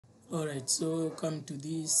Alright, so come to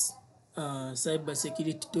this cyber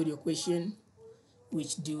security tutorial question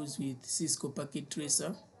which deals with Cisco Packet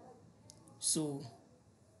Tracer. So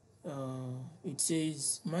it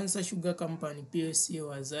says Mansa Sugar Company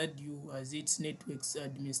PLC has had you as its networks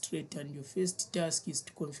administrator, and your first task is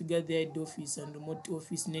to configure the head office and remote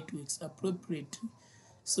office networks appropriately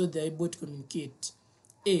so they're able to communicate.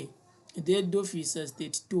 A. The head office has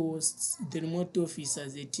 32 hosts, the remote office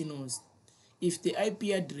has 18 hosts. If the IP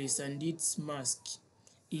address and its mask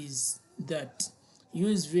is that,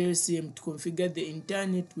 use VLSM to configure the entire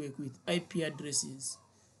network with IP addresses.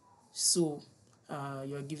 So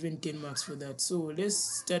you are given 10 marks for that. So let's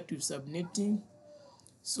start with subnetting.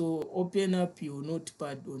 So open up your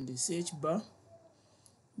notepad on the search bar.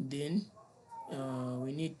 Then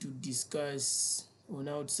we need to discuss on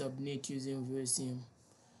how to subnet using VLSM.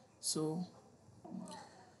 So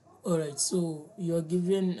alright, so you are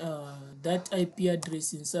given that IP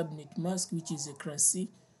address in subnet mask, which is a class C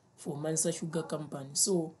for Mansa Sugar Company.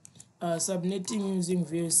 So subnetting using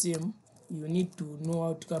VLSM, you need to know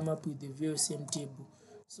how to come up with the VLSM table.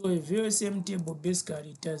 So a VLSM table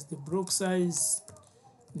basically it has the block size,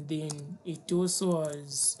 then it also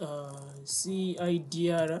has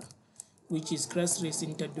CIDR, which is classless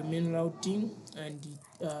interdomain routing, and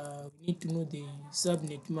we need to know the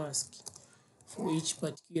subnet mask for each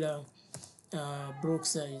particular block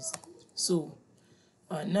size. So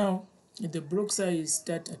now the block size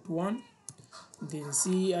starts at 1, then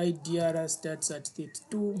CIDR starts at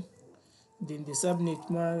 32, then the subnet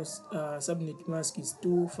mask is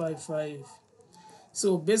 255.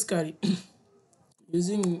 So basically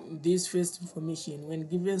using this first information, when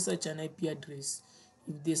given such an IP address,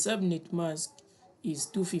 if the subnet mask is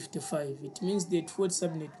 255, it means the default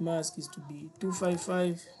subnet mask is to be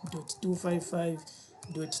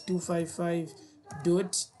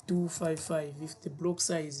 255.255.255.255 if the block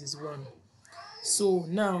size is 1. So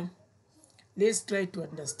now let's try to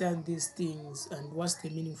understand these things and what's the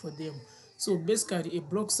meaning for them. So basically a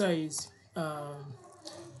block size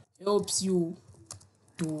helps you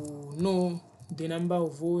to know the number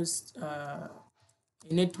of hosts a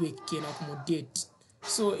network can accommodate.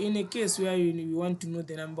 So in a case where you want to know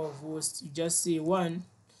the number of hosts, you just say 1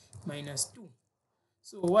 minus 2.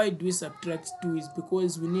 So why do we subtract 2 is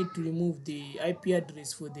because we need to remove the IP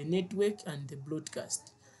address for the network and the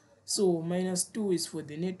broadcast. So minus 2 is for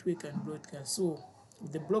the network and broadcast. So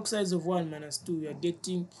the block size of 1 minus 2, we are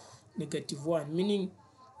getting -1, meaning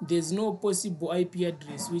there's no possible IP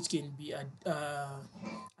address which can be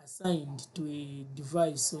assigned to a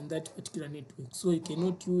device on that particular network. So you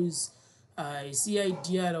cannot use a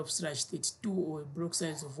CIDR of /32 or a block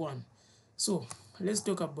size of 1. So let's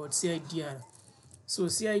talk about CIDR. So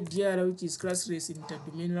CIDR, which is classless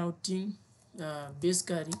interdomain routing,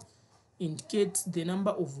 basically indicates the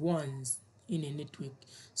number of ones in a network.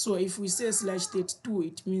 So if we say /32,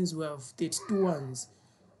 it means we have 32 ones.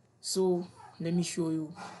 So let me show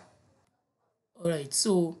you. Alright,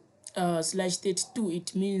 so /32,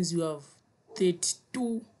 it means you have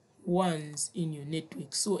 32 ones in your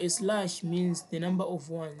network. So a slash means the number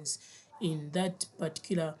of ones in that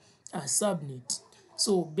particular subnet.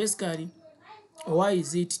 So basically, why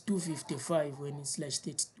is it 255 when it's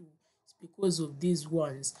 /32? It's because of these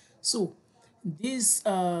ones. So this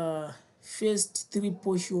first 3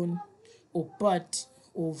 portion or part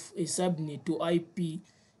of a subnet or IP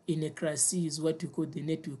in a class C is what we call the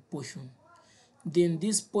network portion. Then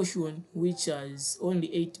this portion, which has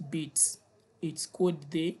only 8 bits, it's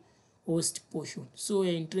called the host portion. So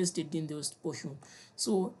we're interested in the host portion.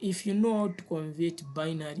 So if you know how to convert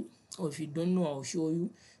binary, or if you don't know, I'll show you.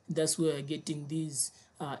 That's where we're getting these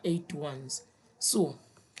 8 ones. So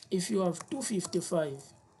if you have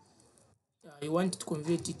 255, you want to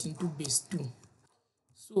convert it into base 2.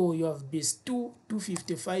 So you have base 2,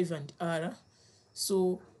 255 and R.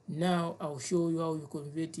 So now I'll show you how you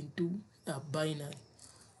convert into binary.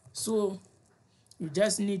 So you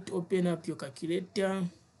just need to open up your calculator,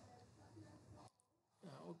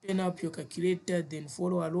 then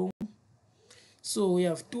follow along. So we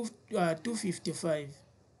have 255.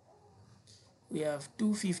 We have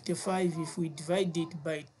 255. If we divide it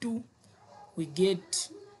by 2, we get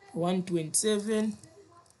 127.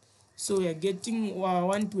 So we are getting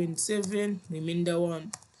 127 remainder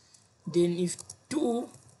 1. Then if 2,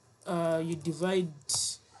 you divide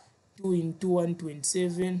 2 into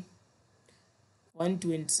 127,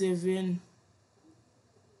 127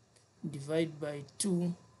 divide by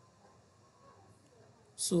 2,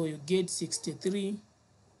 so you get 63.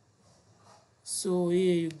 So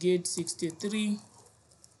here you get 63,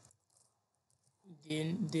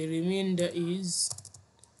 then the remainder is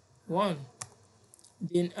 1.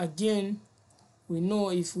 Then again, we know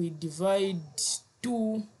if we divide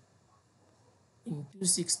 2 into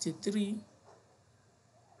 63,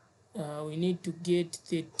 we need to get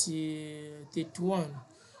 31.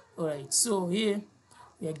 All right, so here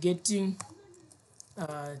we are getting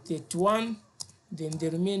 31, then the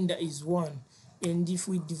remainder is 1. And if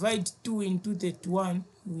we divide 2 into 31,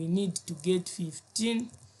 we need to get 15,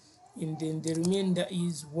 and then the remainder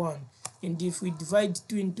is 1. And if we divide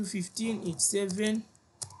 2 into 15, it's 7,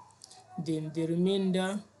 then the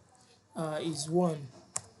remainder is 1.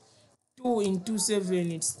 2 into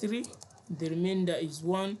 7, it's 3, the remainder is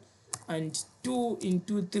 1. And 2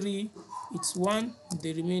 into 3, it's 1,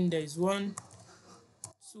 the remainder is 1.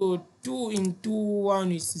 So 2 into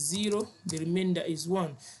 1 is 0, the remainder is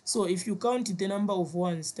 1. So if you count the number of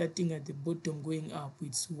ones starting at the bottom going up,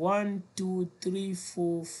 it's 1, 2, 3,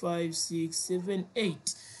 4, 5, 6, 7,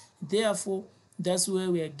 8. Therefore, that's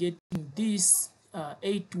where we are getting these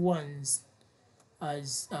 8 ones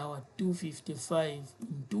as our 255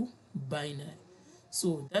 into binary.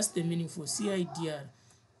 So that's the meaning for CIDR.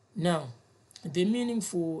 Now, the meaning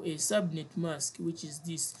for a subnet mask, which is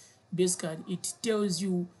this, basically it tells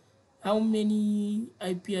you how many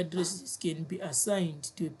IP addresses can be assigned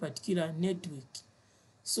to a particular network.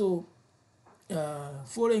 So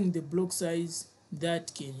following the block size,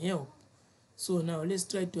 that can help. So now let's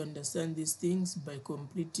try to understand these things by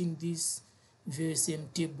completing this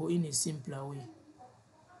VLSM table in a simpler way.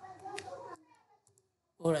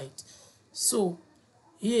 All right, so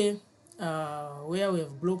here where we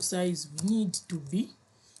have block size, we need to be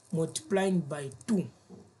multiplying by 2.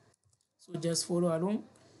 So just follow along.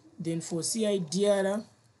 Then for CIDR,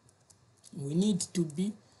 we need to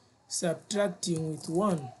be subtracting with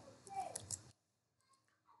 1.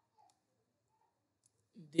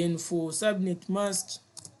 Then for subnet mask,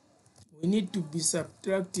 we need to be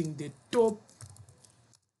subtracting the top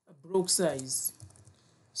block size.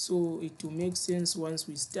 So it will make sense once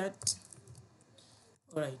we start.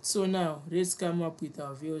 All right, so now let's come up with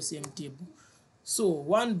our VLSM table. So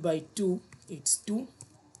 1 by 2, it's 2.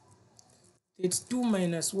 32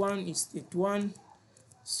 minus 1 is 31.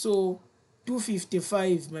 So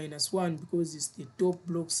 255 minus 1, because it's the top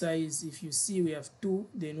block size. If you see, we have 2,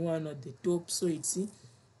 then 1 at the top, so it's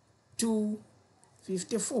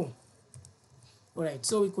 254. All right,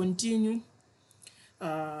 so we continue.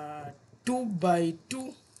 2 by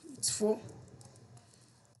 2, it's 4.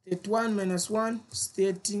 31 minus 1 is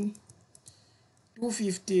 13.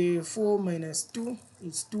 254 minus 2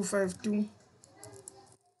 is 252.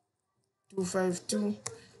 252.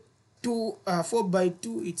 4 by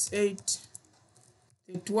 2, it's 8.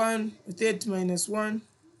 30 minus 1,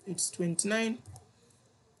 it's 29.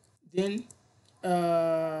 Then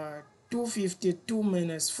 252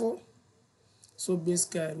 minus 4, so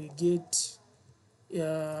basically we get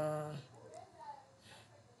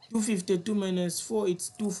 252 minus 4, it's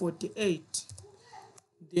 248.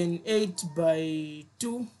 Then 8 by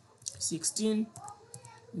 2, 16.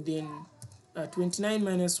 Then 29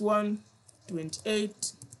 minus 1,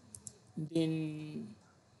 28. Then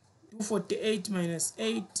 248 minus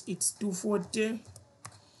 8, it's 240.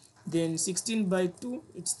 Then 16 by 2,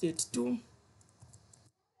 it's 32.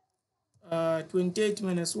 28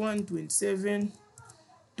 minus 1, 27.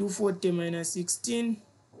 240 minus 16.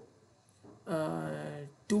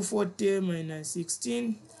 240 minus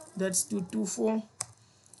 16, that's 224.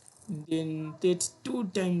 Then 32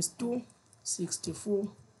 times 2, 64.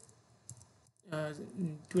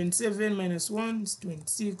 27 minus 1 is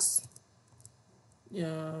 26.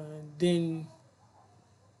 Then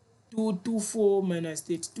 224 minus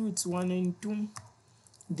 32, it's 192.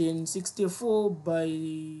 Then 64 by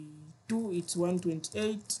 2, it's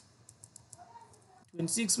 128.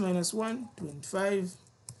 26 minus 1, 25.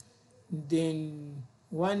 Then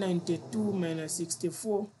 192 minus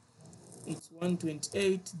 64, it's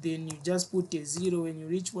 128. Then you just put a 0 when you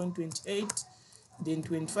reach 128. Then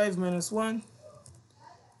 25 minus 1,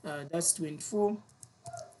 that's 24.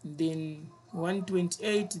 Then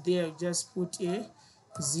 128, there you just put a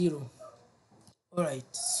 0. All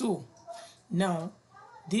right, so now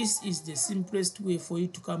this is the simplest way for you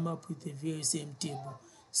to come up with a VLSM table.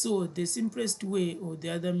 So the simplest way, or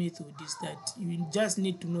the other method, is that you just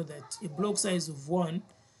need to know that a block size of 1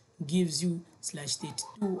 gives you /32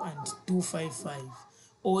 and 255.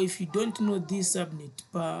 Or if you don't know this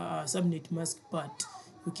subnet mask part,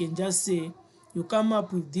 you can just say you come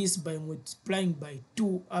up with this by multiplying by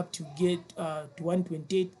 2 up to get to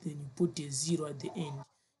 128, then you put a 0 at the end.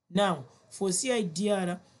 Now for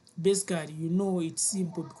CIDR, basically you know it's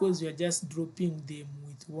simple because you are just dropping them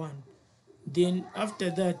with 1. Then after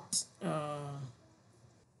that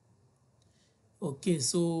Okay,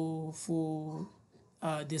 so for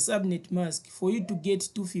the subnet mask, for you to get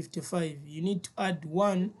 255, you need to add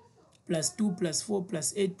 1 plus 2 plus 4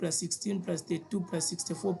 plus 8 plus 16 plus 32 plus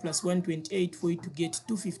 64 plus 128 for you to get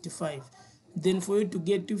 255. Then for you to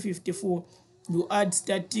get 254, you add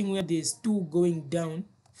starting where there's 2 going down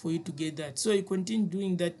for you to get that. So you continue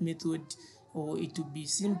doing that method, or it will be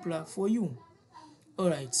simpler for you.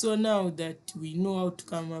 Alright, so now that we know how to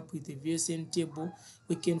come up with a VLSM table,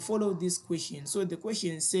 we can follow this question. So the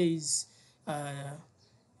question says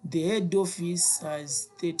the head office has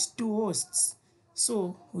 32 hosts.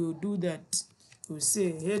 So we'll do that. We'll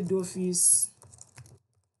say head office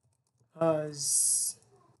has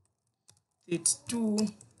 32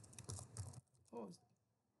 hosts.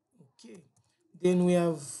 Okay. Then we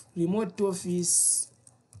have remote office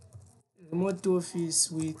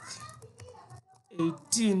with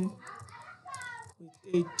 18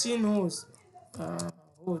 hosts.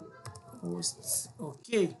 Hosts.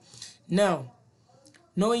 Okay. Now,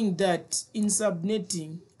 knowing that in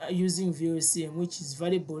subnetting using VLSM, which is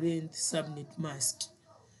Variable Length Subnet Mask,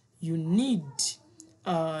 you need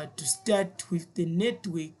to start with the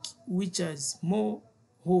network which has more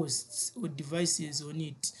hosts or devices on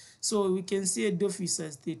it. So we can say head office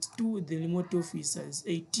has 32, the remote office has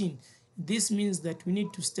 18. This means that we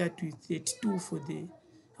need to start with 32 for the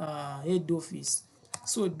head office.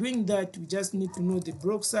 So doing that, we just need to know the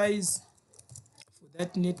block size for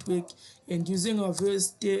that network, and using our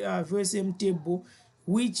VLSM table,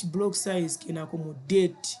 which block size can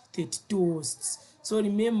accommodate 32 hosts. So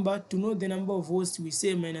remember, to know the number of hosts, we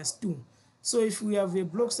say minus 2. So if we have a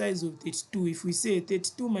block size of 32, if we say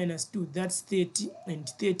 32 minus 2, that's 30, and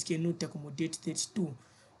 30 cannot accommodate 32.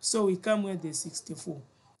 So we come where there's 64.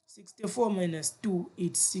 64 minus 2,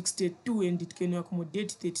 it's 62, and it can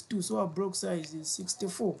accommodate 32. So our block size is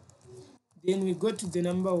 64. Then we go to the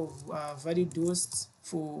number of valid hosts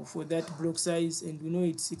for that block size, and we know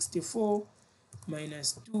it's 64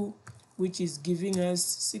 minus 2, which is giving us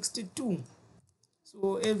 62.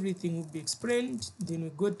 So everything will be explained. Then we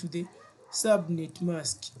go to the subnet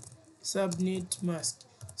mask.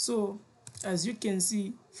 So as you can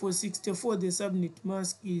see, for 64, the subnet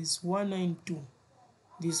mask is 192.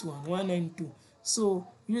 This one, 192. So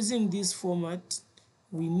using this format,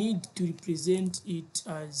 we need to represent it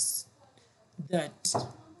as that,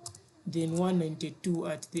 then 192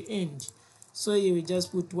 at the end. So here we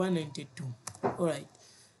just put 192. All right,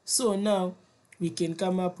 so now we can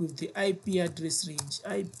come up with the IP address range.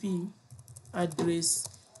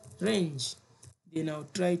 Then I'll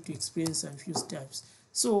try to explain some few steps.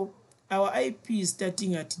 So our IP is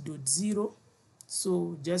starting at .0,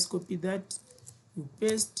 so just copy that, you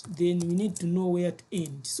paste, then we need to know where to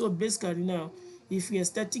end. So basically now, if we are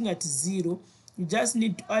starting at 0, you just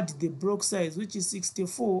need to add the block size, which is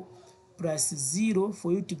 64 plus 0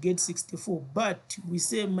 for you to get 64, but we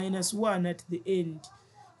say minus 1 at the end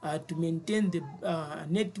to maintain the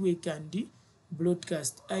network and the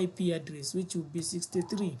broadcast IP address, which will be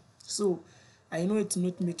 63. So I know it's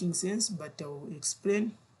not making sense, but I will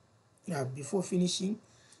explain before finishing.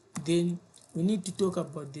 Then we need to talk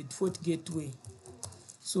about the default gateway.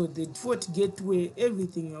 So the default gateway,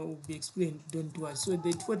 everything will be explained, don't worry. So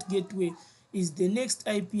the default gateway is the next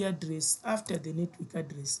IP address after the network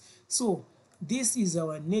address. So this is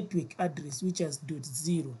our network address, which has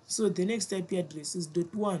 .0. So the next IP address is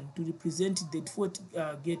 .1 to represent the default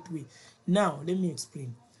gateway. Now let me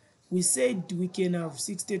explain. We said we can have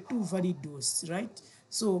 62 valid hosts, right?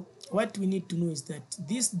 So what we need to know is that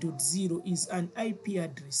this .0 is an IP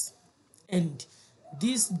address, and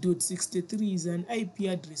this .63 is an IP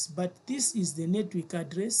address, but this is the network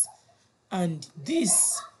address, and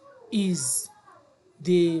this is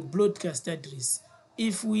the broadcast address.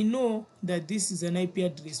 If we know that this is an IP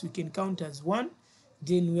address, we can count as 1,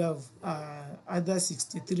 then we have other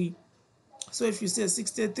 63. So if you say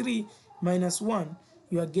 63 minus 1,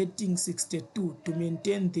 you are getting 62 to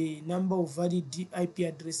maintain the number of valid IP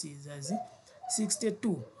addresses as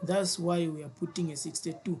 62. That's why we are putting a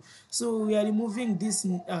 62. So we are removing this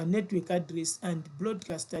network address and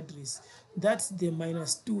broadcast address. That's the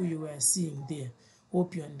minus 2 you are seeing there.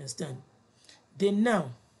 Hope you understand. Then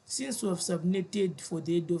now, since we have subnetted for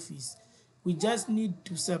the head office, we just need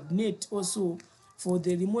to subnet also for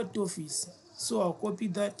the remote office. So I'll copy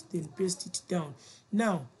that, then paste it down.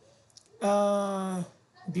 Now,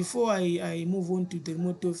 before I move on to the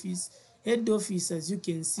remote office, head office, as you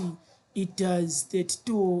can see, it has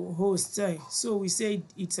 32 hosts. So we said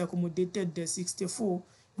it's accommodated the 64,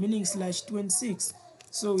 meaning /26.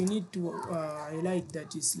 So we need to highlight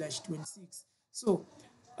that is /26. So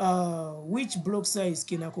which block size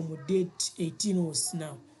can accommodate 18 hosts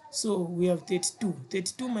now? So we have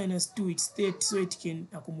 32 minus 2, it's 30, so it can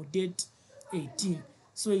accommodate 18.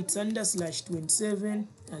 So it's under /27,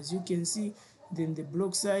 as you can see. Then the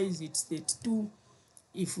block size, it's 32.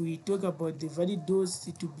 If we talk about the valid dose,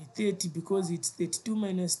 it will be 30 because it's 32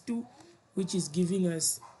 minus 2, which is giving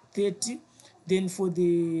us 30. Then for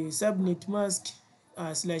the subnet mask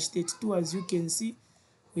 /32, as you can see,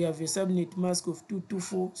 we have a subnet mask of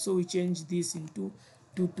 224, so we change this into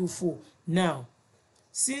 224. Now,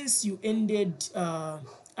 since you ended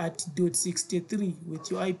at .63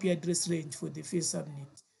 with your IP address range for the first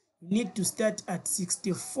subnet, you need to start at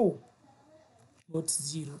 64, not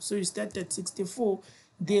 0. So you start at 64,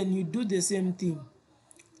 then you do the same thing.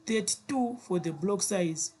 32 for the block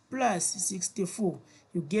size plus 64,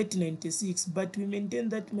 you get 96, but we maintain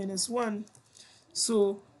that minus 1,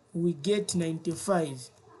 so we get 95.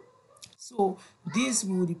 So this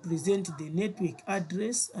will represent the network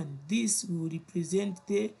address, and this will represent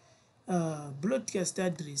the broadcast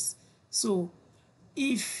address. So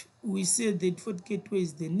if we say the default gateway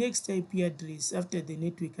is the next IP address after the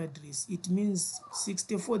network address, it means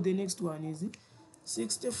 64, the next one is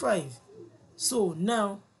 65. So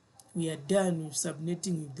now we are done with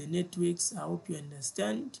subnetting with the networks. I hope you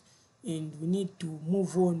understand, and we need to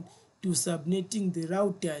move on to subnetting the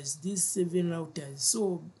routers, these 7 routers.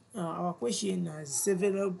 So our question has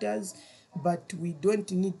 7 routers, but we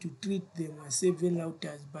don't need to treat them as 7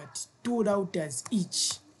 routers, but 2 routers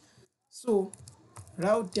each. So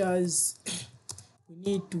routers,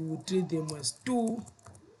 we need to treat them as 2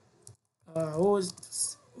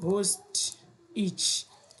 hosts each.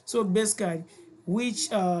 So basically, which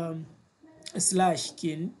slash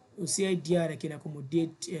can CIDR can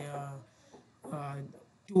accommodate 2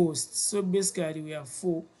 hosts. So basically we have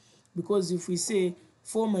 4, because if we say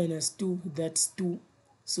 4 minus 2, that's 2,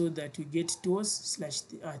 so that we get 2 hosts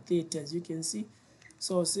 /30, as you can see.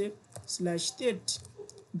 So I'll say /30.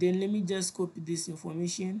 Then let me just copy this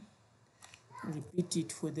information, repeat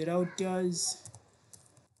it for the routers.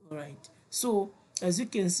 All right, so as you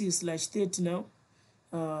can see, /30 now.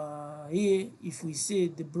 Here, if we say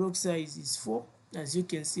the block size is 4, as you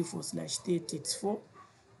can see, for /30 it's 4,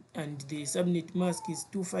 and the subnet mask is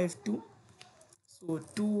 252. So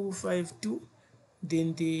 252,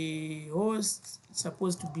 then the host is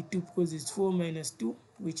supposed to be 2 because it's 4 minus 2,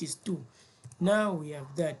 which is 2. Now we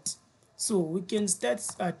have that. So we can start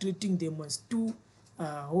treating them as 2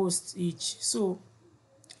 hosts each. So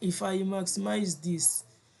if I maximize this,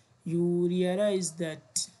 you realize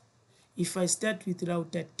that if I start with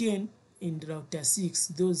router 10 and router 6,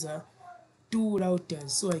 those are 2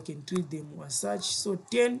 routers, so I can treat them as such. So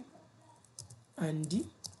 10 and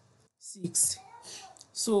 6.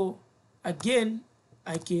 So again,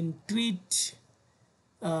 I can treat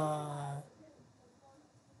 10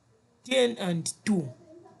 and 2.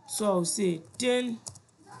 So I'll say 10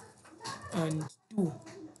 and 2.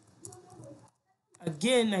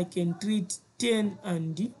 Again, I can treat 10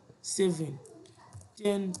 and 7.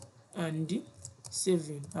 10 and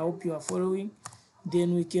 7. I hope you are following.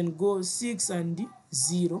 Then we can go 6 and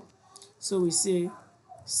 0. So we say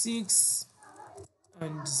 6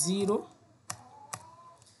 and 0.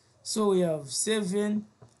 So we have 7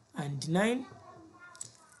 and 9.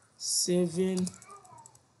 7 and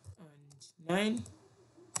 9.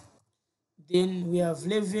 Then we have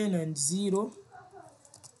 11 and 0.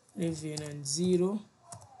 11 and 0.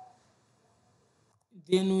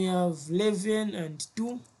 Then we have 11 and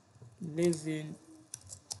 2. 11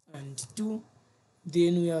 and 2.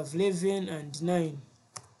 Then we have 11 and 9.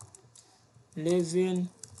 11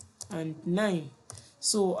 and 9.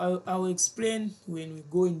 So I'll explain when we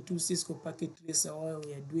go into Cisco Packet Tracer while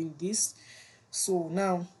we are doing this. So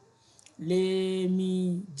now let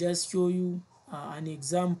me just show you an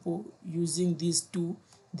example using these 2.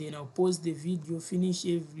 Then I'll pause the video, finish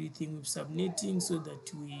everything with subnetting so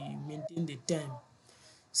that we maintain the time.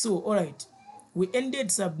 So all right, we ended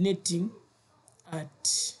subnetting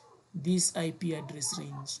at this IP address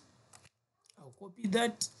range. I'll copy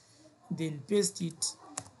that, then paste it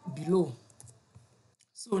below.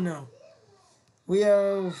 So now we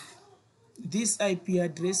have this IP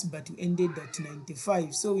address, but we ended at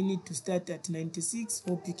 95, so we need to start at 96.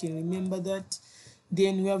 Hope you can remember that.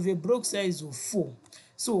 Then we have a block size of 4.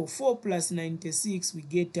 So 4 plus 96, we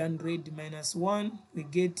get 100, minus 1, we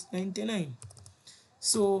get 99.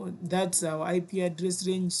 So that's our IP address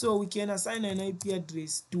range. So we can assign an IP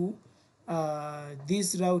address to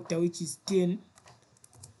this router, which is 10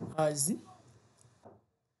 as.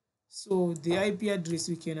 So the IP address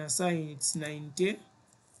we can assign, it's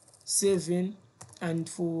 97, and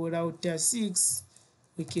for router 6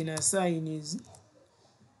 we can assign is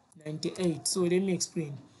 98. So let me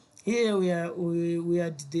explain. Here we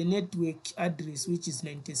had the network address, which is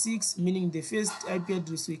 96, meaning the first IP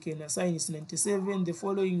address we can assign is 97, the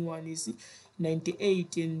following one is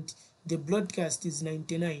 98, and the broadcast is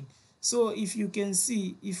 99. So if you can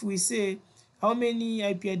see, if we say how many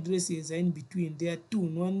IP addresses are in between, there are two.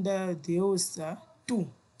 No wonder the hosts are two.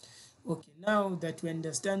 Okay, now that we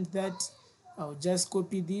understand that, I'll just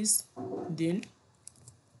copy this, then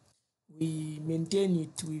we maintain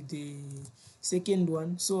it with the second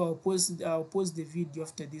one. So I'll pause the video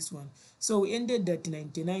after this one. So we ended at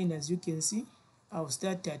 99, as you can see. I'll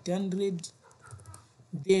start at 100,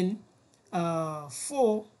 then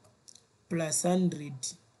 4 plus 100,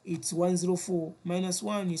 it's 104, minus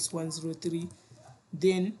 1 is 103.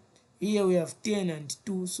 Then here we have 10 and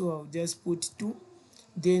 2, so I'll just put 2.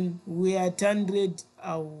 Then we are at 100,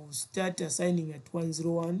 I'll start assigning at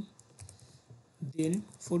 101, then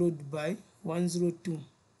followed by 102.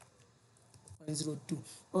 102.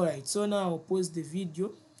 All right, so now I'll pause the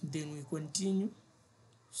video, then we continue.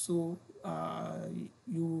 So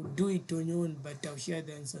you do it on your own, but I'll share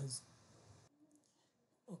the answers.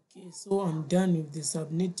 Okay, so I'm done with the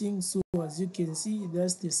subnetting. So as you can see,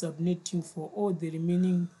 that's the subnetting for all the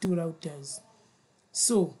remaining two routers.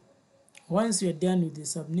 So once you're done with the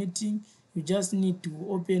subnetting, you just need to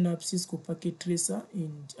open up Cisco Packet Tracer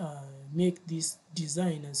and make this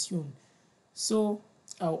design as shown. So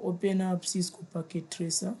I'll open up Cisco Packet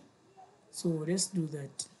Tracer. So let's do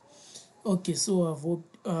that. Okay, so I've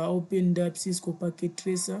opened up Cisco Packet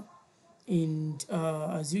Tracer, and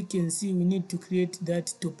as you can see, we need to create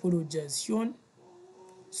that topology as shown.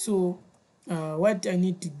 So what I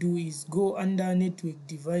need to do is go under network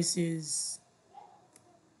devices.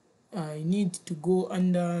 I need to go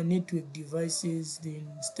under network devices, then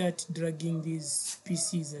start dragging these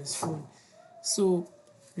PCs as shown. So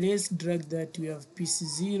let's drag that. We have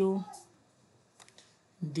PC0,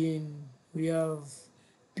 then we have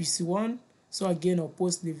PC1. So again, I'll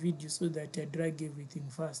pause the video so that I drag everything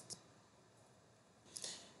fast.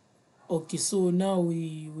 Okay, so now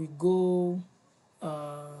we go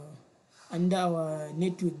under our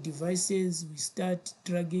network devices, we start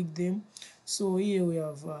dragging them. So here we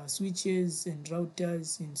have switches and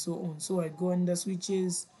routers and so on. So I go under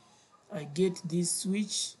switches, I get this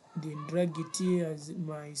switch, then drag it here as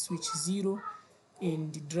my switch 0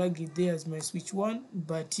 and drag it there as my switch 1.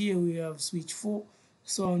 But here we have switch 4,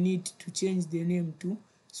 so I'll need to change the name to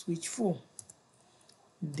switch 4.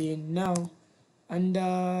 Then now under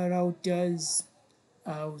routers,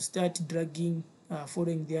 I'll start dragging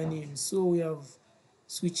following their names. So we have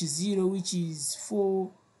switch 0, which is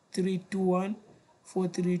 4321.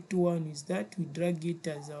 4321 is that. We drag it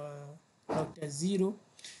as our router 0.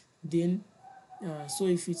 Then so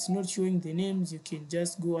if it's not showing the names, you can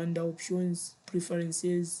just go under options,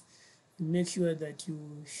 preferences, make sure that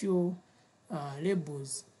you show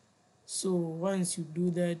labels. So once you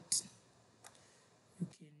do that, you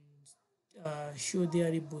can show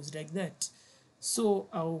their labels like that. So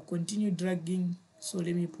I'll continue dragging. So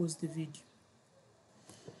let me pause the video.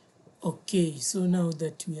 Okay, so now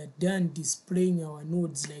that we are done displaying our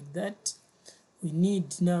nodes like that, we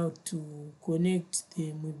need now to connect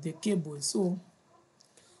them with the cable. So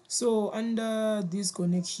under this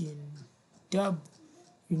connection tab,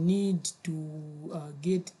 you need to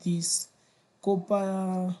get this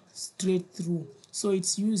copper straight through. So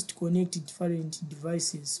it's used to connect different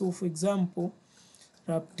devices. So for example,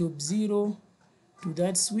 laptop 0 to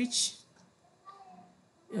that switch.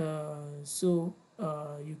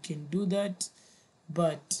 You can do that,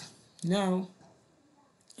 but now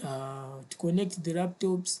to connect the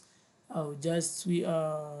laptops, I'll just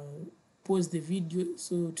pause the video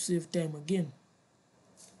so to save time again.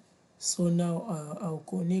 So now I'll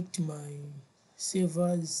connect my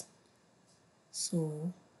servers.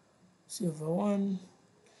 So server 1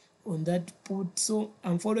 on that port. So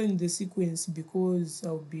I'm following the sequence because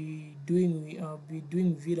I'll be doing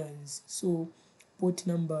VLANs, so port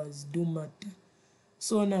numbers do matter.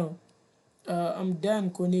 So now I'm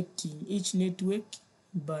done connecting each network,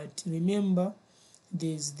 but remember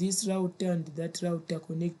there's this router and that router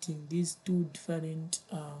connecting these two different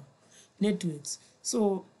networks.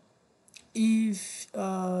 So if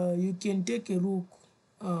you can take a look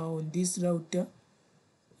on this router,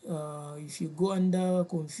 if you go under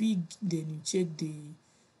config, then you check the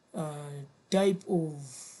type of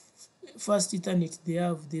fast Ethernet they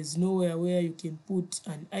have. There's nowhere where you can put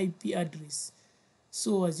an IP address.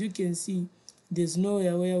 So as you can see, there's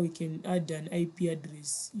nowhere where we can add an IP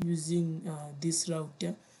address using this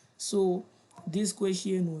router. So this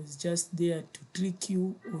question was just there to trick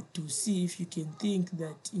you, or to see if you can think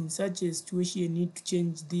that in such a situation you need to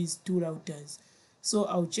change these two routers. So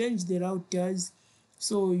I'll change the routers.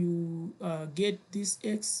 So you get this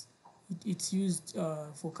X, it's used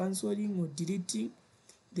for cancelling or deleting.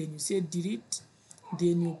 Then you say delete,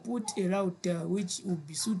 then you put a router which will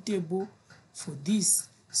be suitable for this.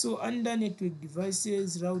 So under network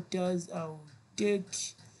devices routers, I'll take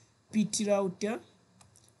PT router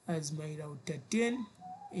as my router 10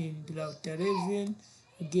 and router 11,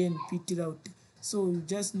 again PT router. So you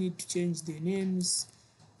just need to change the names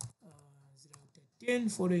as router 10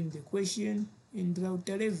 following the question and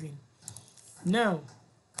router 11. Now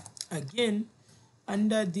again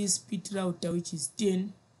under this PT router which is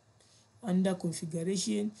 10, under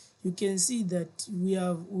configuration you can see that we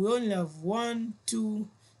only have 1 2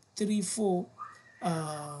 3 4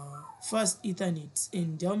 fast Ethernet.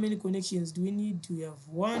 And how many connections do we need? We have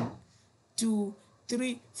 1 2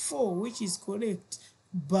 3 4, which is correct,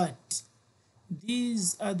 but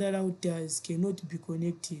these other routers cannot be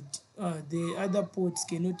connected. The other ports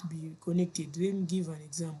cannot be connected. Let me give an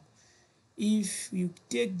example. If you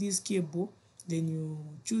take this cable, then you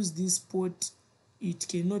choose this port, it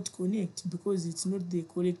cannot connect because it's not the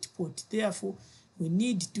correct port. Therefore, we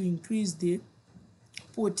need to increase the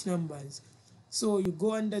port numbers. So you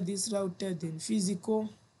go under this router, then physical,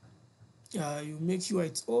 you make sure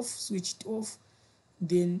it's off, switch it off,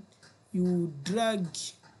 then you drag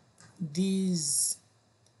these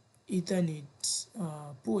Ethernet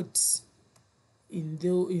ports in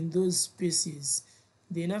those spaces.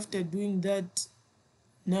 Then after doing that,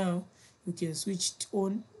 now you can switch it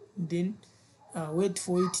on, then wait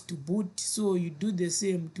for it to boot. So you do the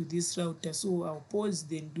same to this router. So I'll pause,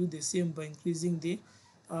 then do the same by increasing the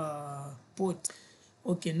port.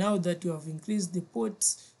 Okay, now that you have increased the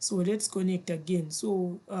ports, so let's connect again.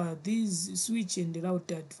 So these switch and the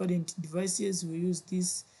router different devices, we use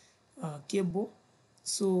this cable.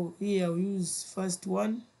 So here I'll use first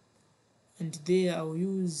one, and there I'll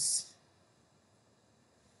use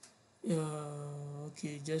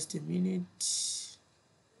okay, just a minute,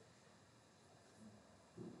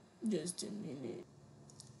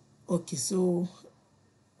 okay. So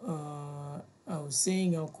I was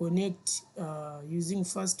saying I'll connect using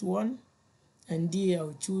first one, and here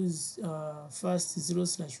I'll choose first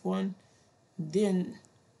 0/1. Then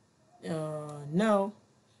now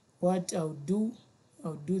what I'll do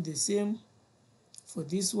the same for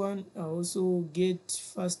this one. I'll also get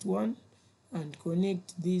first one and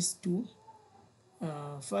connect this to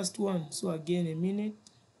first one. So again a minute.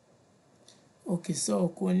 Okay, so I'll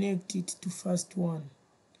connect it to first one.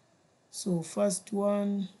 So first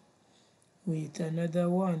one with another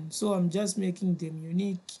one. So I'm just making them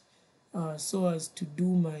unique so as to do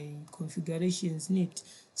my configurations neat.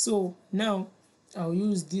 So now I'll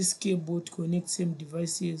use this cable to connect same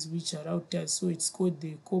devices which are routers. So it's called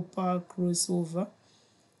the copper crossover.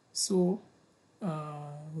 So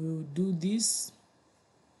we'll do this,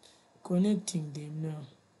 connecting them now.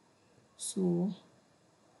 So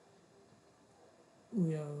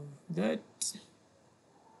we have that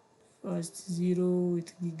first 0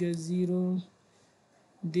 with giga 0,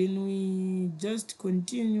 then we just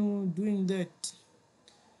continue doing that.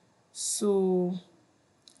 So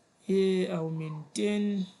here I'll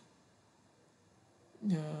maintain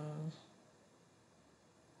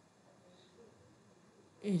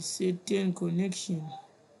a certain connection.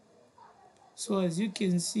 So as you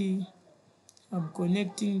can see, I'm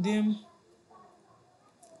connecting them.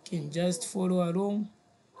 You can just follow along.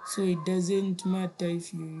 So it doesn't matter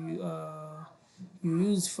if you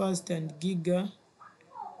use fast and giga,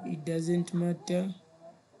 it doesn't matter.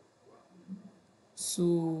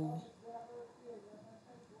 So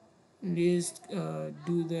let's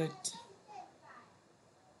do that.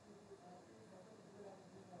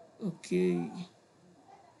 Okay,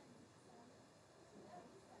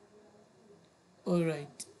 all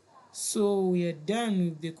right, so we are done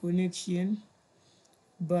with the connection,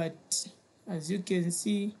 but as you can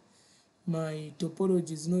see my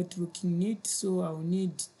topology is not looking neat. So I'll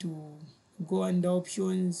need to go under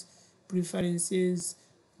options, preferences,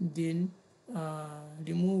 then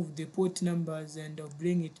remove the port numbers, and I'll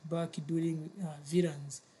bring it back during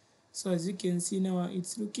VLANs. So as you can see now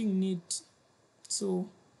it's looking neat. So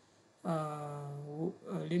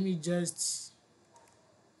let me just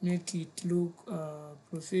make it look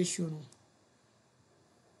professional.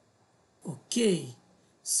 Okay,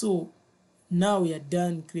 so now we are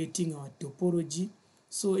done creating our topology.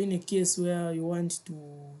 So in a case where you want to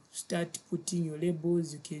start putting your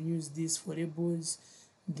labels, you can use this for labels.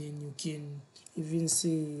 Then you can even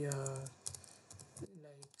say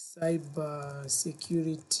like cyber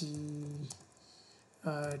security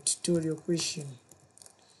tutorial question.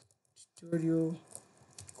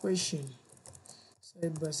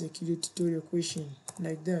 cyber security tutorial question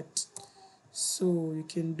like that. So you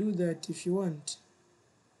can do that if you want,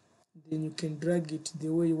 then you can drag it the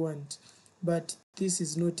way you want, but this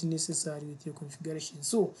is not necessary with your configuration.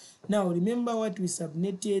 So now remember what we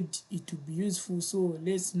subnetted, it will be useful. So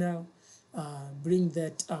let's now bring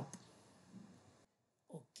that up.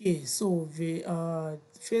 Okay, so the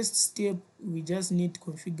first step, we just need to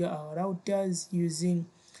configure our routers using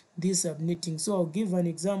this subnetting. So I'll give an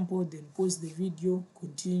example, then pause the video,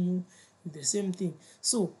 continue with the same thing.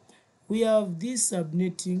 So we have this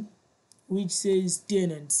subnetting which says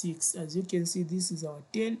 10 and 6. As you can see, this is our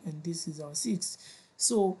 10 and this is our 6.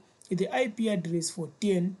 So the IP address for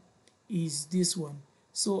 10 is this one.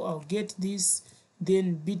 So I'll get this.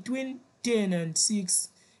 Then between 10 and 6,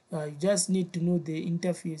 you just need to know the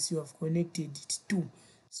interface you have connected it to.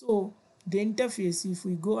 So the interface, if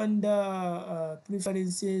we go under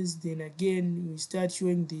preferences, then again we start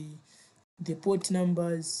showing the port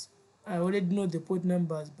numbers. I already know the port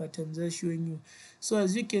numbers, but I'm just showing you. So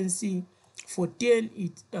as you can see, for 10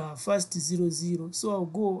 it first 00. So I'll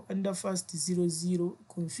go under first 00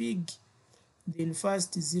 config, then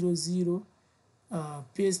first 00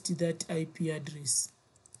 paste that IP address.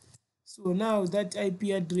 So now that IP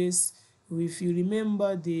address, if you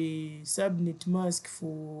remember the subnet mask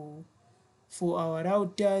for our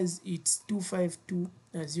routers, it's 252,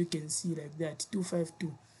 as you can see like that,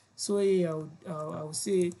 252. So here I'll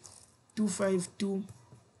say 252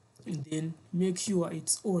 and then make sure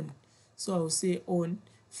it's on. So I'll say on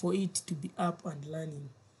for it to be up and running.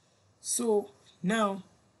 So now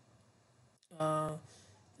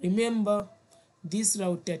remember this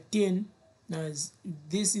router 10 has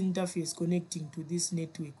this interface connecting to this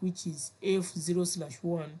network, which is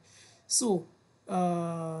F0/1. So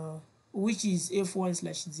which is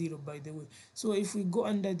F1/0, by the way. So if we go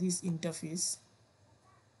under this interface,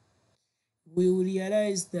 we will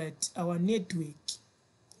realize that our network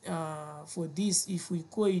for this, if we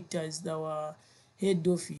call it as our head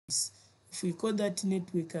office, if we call that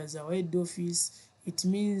network as our head office, it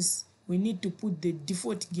means we need to put the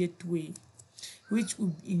default gateway which will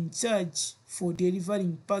be in charge for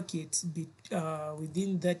delivering packets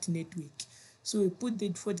within that network. So we put the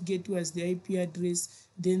default gateway as the IP address,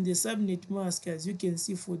 then the subnet mask, as you can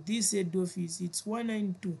see for this head office, it's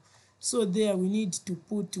 192. So there we need to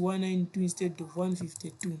put 192 instead of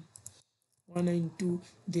 152. 192,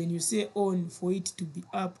 then you say on for it to be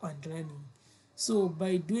up and running. So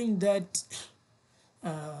by doing that,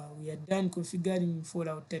 we are done configuring for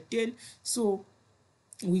router 10. So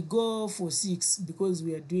we go for 6 because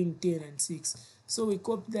we are doing 10 and 6. So we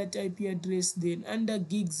copy that IP address, then under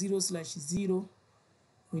gig 0/0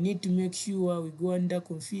 we need to make sure we go under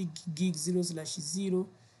config gig 0/0,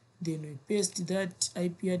 then we paste that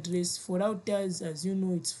IP address. For routers, as you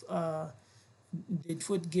know, it's the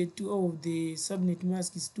default gateway of the subnet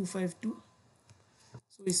mask is 252.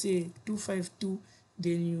 So we say 252,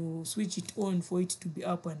 then you switch it on for it to be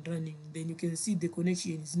up and running. Then you can see the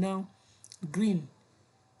connection is now green.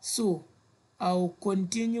 So I'll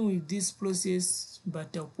continue with this process,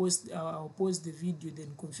 but I'll pause the video,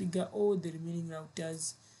 then configure all the remaining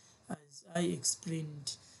routers as I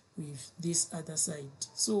explained with this other side.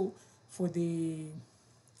 So for the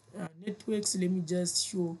networks, let me just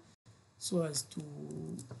show so as to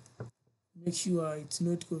make sure it's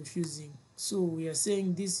not confusing. So we are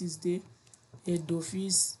saying this is the head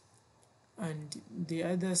office and the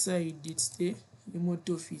other side it's the remote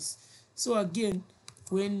office. So again,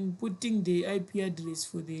 when putting the IP address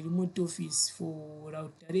for the remote office for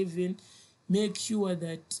router 11, make sure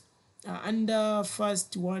that under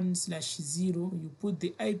first 1/0 you put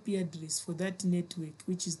the IP address for that network,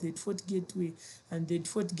 which is the default gateway, and the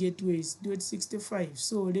default gateway is .65.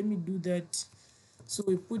 So let me do that. So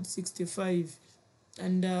we put 65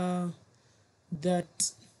 under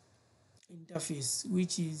that interface,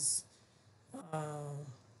 which is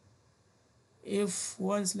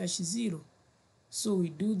F1/0. So we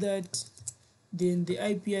do that. Then the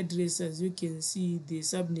IP address, as you can see, the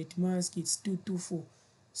subnet mask, it's 224.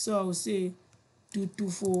 So I'll say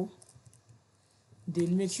 224,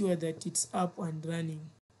 then make sure that it's up and running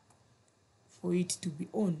for it to be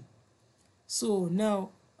on. So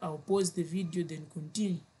now I'll pause the video, then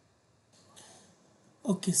continue.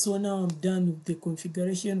 Okay, so now I'm done with the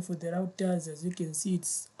configuration for the routers. As you can see,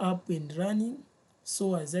 it's up and running.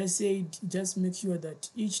 So as I said, just make sure that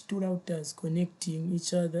each two routers connecting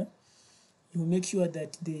each other, you make sure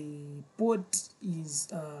that the port is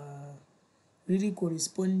really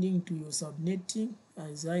corresponding to your subnetting,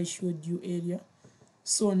 as I showed you earlier.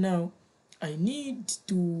 So now I need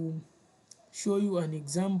to show you an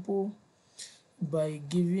example by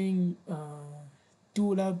giving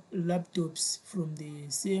two laptops from the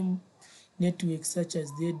same network, such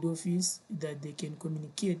as the head office, that they can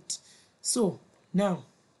communicate. So now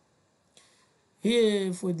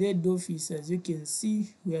here for the head office, as you can see,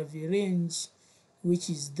 we have a range which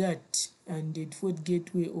is that, and the default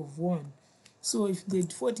gateway of 1. So if the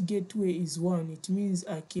default gateway is 1, it means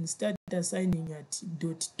I can start assigning at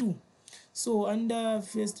 .2. So under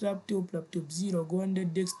first laptop 0, go under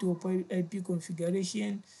desktop IP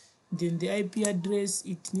configuration, then the IP address,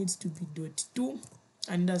 it needs to be .2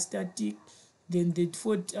 under static, then the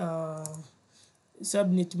default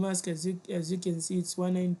subnet mask, as you can see, it's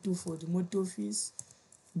 192 for remote office,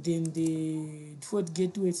 then the default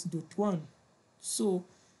gateway is .1. So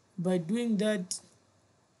by doing that,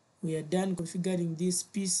 we are done configuring this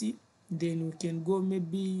PC. Then we can go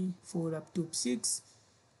maybe for laptop 6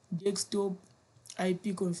 desktop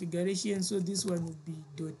IP configuration. So this one will be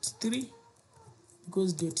 .3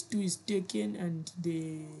 because .2 is taken and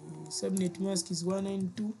the subnet mask is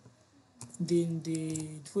 192, then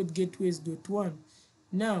the default gateway is .1.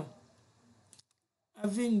 Now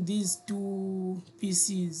having these two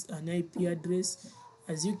PCs and IP address,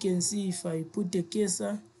 as you can see, if I put a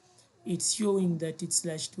cursor, it's showing that it's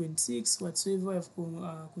 /26. Whatsoever I've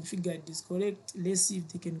configured is correct. Let's see if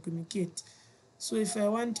they can communicate. So if I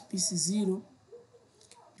want PC0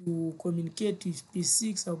 to communicate with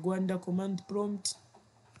P6, I'll go under command prompt,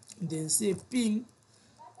 then say ping,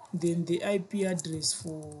 then the IP address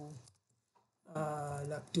for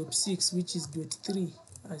laptop 6, which is .3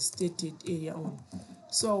 as stated earlier on.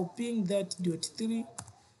 So I'll ping that .3,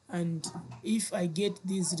 and if I get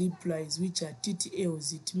these replies which are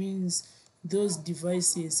TTLs, it means those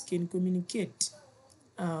devices can communicate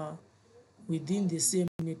within the same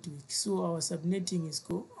network. So our subnetting is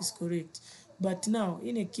correct. But now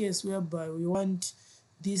in a case whereby we want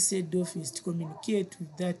this head office to communicate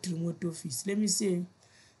with that remote office, let me say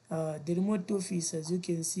the remote office, as you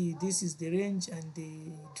can see, this is the range and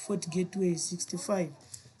the default gateway is 65.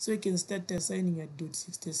 So you can start assigning at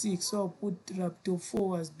 .66. So I'll put laptop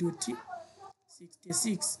 4 as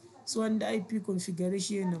 .66. So under IP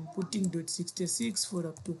configuration, I'm putting .66 for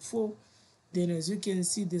laptop 4. Then as you can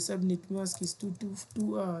see, the subnet mask is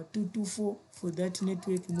 224 for that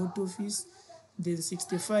network remote office, then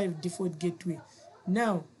 65 default gateway.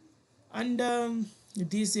 Now under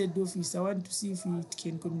this head office, I want to see if it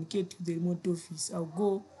can communicate with the remote office. I'll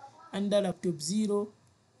go under laptop 0,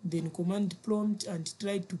 then command prompt, and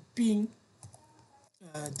try to ping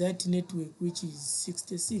that network, which is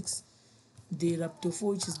 66, the laptop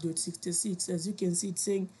 4, which is .66. As you can see, it's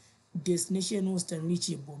saying destination host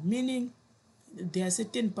unreachable, meaning there are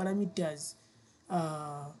certain parameters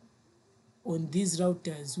on these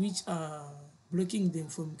routers which are blocking them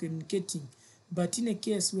from communicating. But in a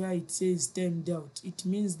case where it says timed out, it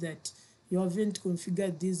means that you haven't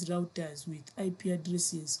configured these routers with IP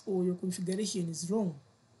addresses, or your configuration is wrong.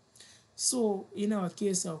 So in our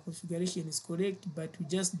case, our configuration is correct, but we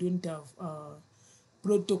just don't have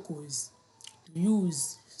protocols to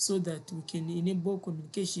use so that we can enable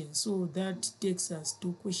communication. So that takes us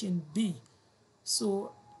to question B.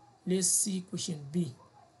 So let's see question B.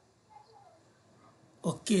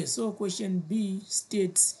 Okay, so question B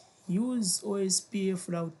states use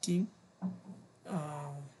OSPF routing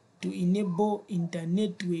to enable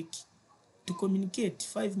inter-network to communicate,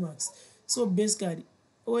 5 marks. So basically,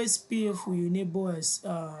 OSPF will enable us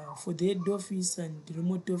for the head office and the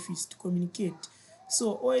remote office to communicate.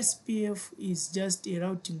 So OSPF is just a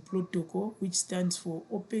routing protocol which stands for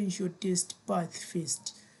Open Shortest Path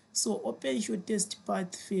First. So Open Shortest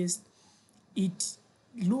Path First, it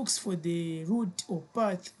looks for the route or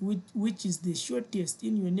path which is the shortest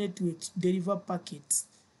in your network to deliver packets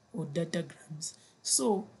or datagrams.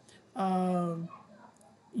 So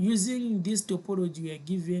using this topology we are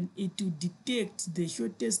given, it will detect the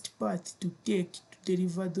shortest path to take to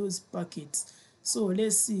deliver those packets. So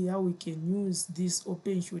let's see how we can use this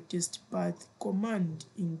open shortest path command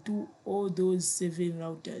into all those 7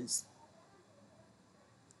 routers.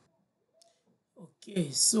 Okay,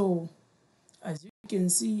 so as you can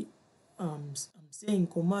see, I'm saying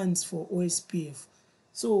commands for OSPF.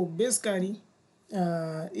 So basically,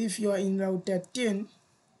 if you are in router 10,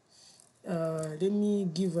 let me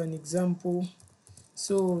give an example.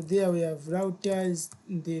 So there we have routers,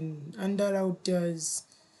 then under routers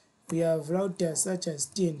we have routers such as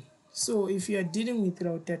 10. So if you are dealing with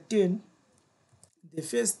router 10, the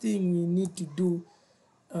first thing we need to do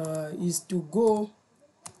is to go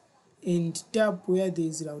and tap where there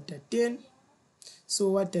is router 10.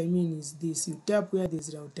 So what I mean is this: you tap where there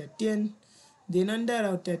is router 10, then under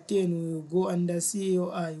router 10 we will go under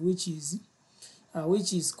CLI, which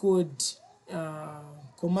is called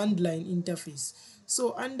command line interface.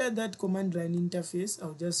 So under that command line interface,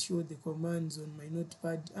 I'll just show the commands on my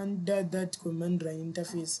notepad. Under that command line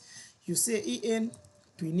interface, you say en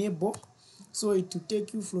to enable, so it will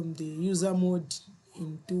take you from the user mode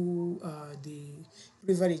into the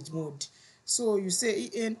privilege mode. So you say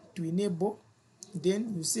en to enable,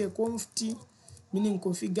 then you say conft, meaning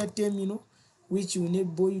configure terminal, which will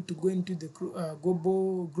enable you to go into the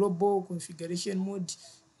global configuration mode.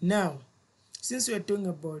 Now, since we are talking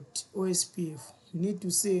about OSPF, you need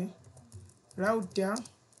to say router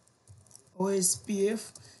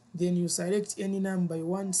OSPF, then you select any number you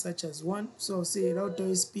want, such as 1. So I'll say router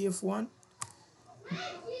OSPF 1.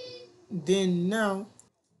 Then now,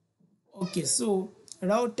 okay, so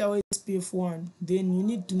router OSPF 1, then you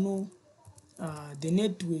need to know the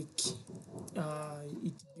network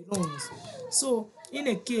it belongs. So in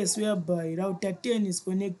a case whereby router 10 is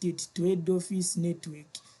connected to head office network,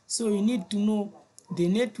 so you need to know the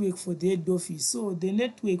network for the head office. So the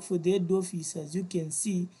network for the head office, as you can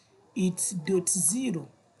see, it's .0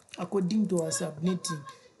 according to our subnetting.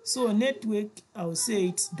 So network, I'll say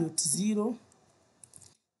it's .0.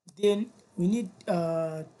 Then we need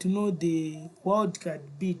to know the wildcard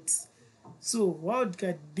bits. So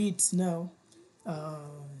wildcard bits now,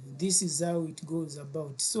 this is how it goes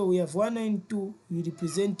about. So we have 192, we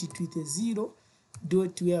represent it with a 0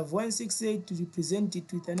 dot. We have 168, we represent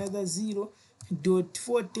it with another 0 dot.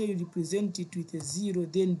 40, we represent it with a 0,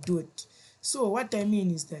 then dot. So what I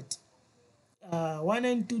mean is that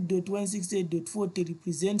 192.168.40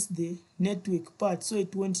 represents the network part, so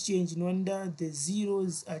it won't change. No wonder the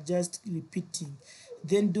zeros are just repeating.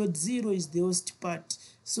 Then .0 is the host part,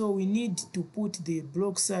 so we need to put the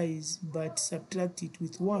block size but subtract it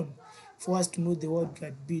with 1 for us to know the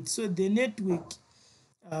wildcard bit. So the network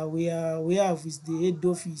we have is the head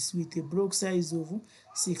office with a block size of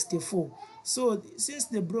 64. So since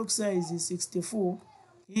the block size is 64,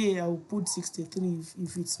 here I'll put 63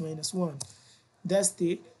 if it's -1. That's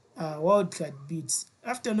the wildcard bits.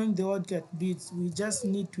 After knowing the wildcard bits, we just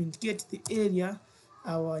need to indicate the area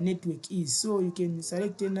our network is. So you can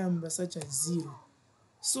select a number such as 0.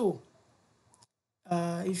 So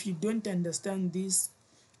if you don't understand this,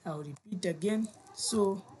 I'll repeat again.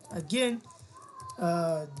 So again,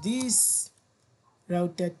 this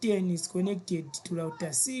router 10 is connected to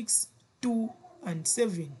router 6, 2, and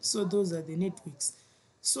 7. So those are the networks.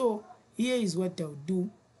 So here is what I'll do.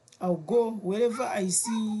 I'll go wherever I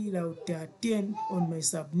see router 10 on my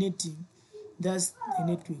subnetting, that's the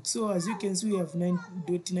network. So as you can see, we have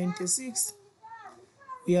 9.96,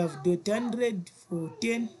 we have .100 for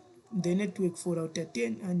 10, the network for router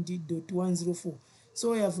 10, and the .104.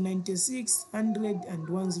 So we have 96, 100, and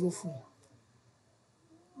 104.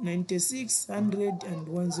 96, 100, and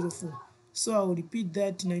 104. So I'll repeat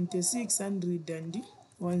that: 96, 100, and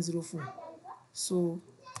 104. So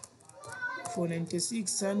for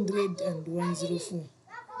 96, 100, and 104.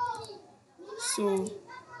 So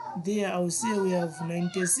there I'll say we have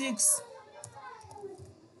 96,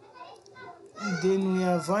 then we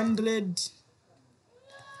have 100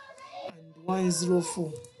 and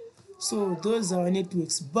 104. So those are our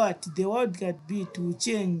networks, but the wildcard bit will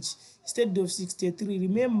change. Instead of 63,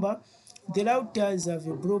 remember the routers have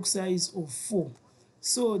a block size of 4,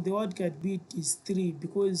 so the wildcard bit is 3,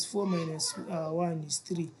 because 4 minus 1 is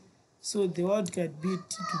 3. So the wildcard bit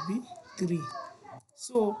to be 3.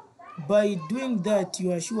 So by doing that,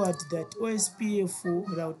 you are assured that OSPF for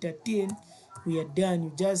router 10, we are done.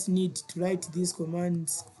 You just need to write these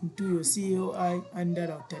commands into your CLI under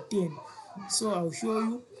router 10. So I'll show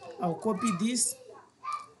you. I'll copy this,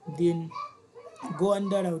 then go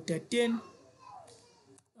under router 10,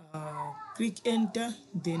 click enter,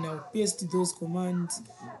 then I'll paste those commands,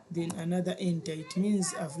 then another enter. It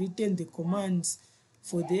means I've written the commands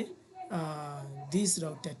for the this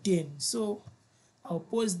router 10. So I'll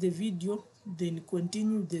pause the video, then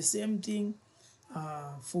continue the same thing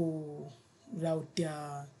for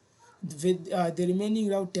router the remaining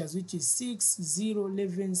routers, which is 6, 0,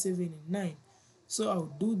 11, 7, and 9. So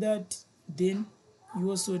I'll do that, then you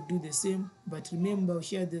also do the same, but remember, I'll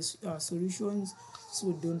share the solutions,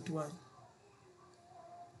 so don't worry.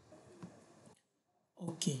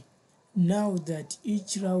 Okay, now that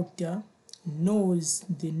each router knows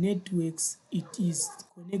the networks it is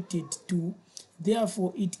connected to,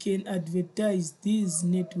 therefore it can advertise these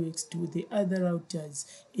networks to the other routers,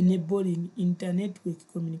 enabling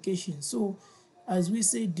inter-network communication. So as we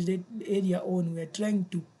said earlier on, we are trying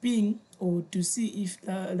to ping or to see if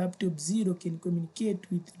laptop 0 can communicate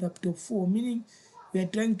with laptop 4, meaning we are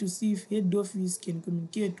trying to see if head office can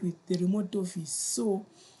communicate with the remote office. So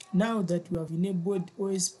Now that we have enabled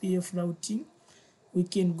OSPF routing, we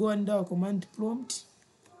can go under our command prompt,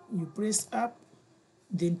 you press up,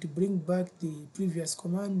 then to bring back the previous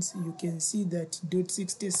commands, you can see that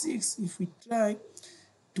 .66, if we try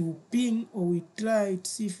to ping or we try to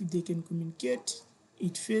see if they can communicate,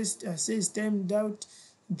 it first says timed out,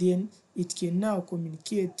 then it can now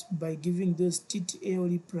communicate by giving those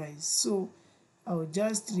TTL replies. So I'll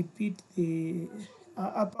just repeat the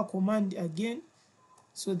upper command again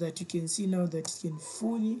so that you can see now that it can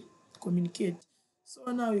fully communicate.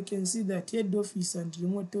 So now you can see that head office and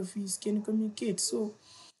remote office can communicate. So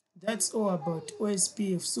that's all about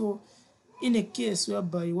OSPF. So in a case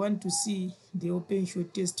whereby you want to see the open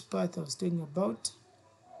short test path I was talking about,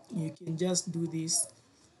 you can just do this.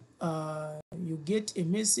 You get a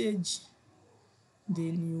message,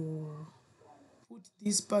 then you put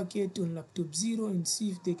this packet on laptop 0 and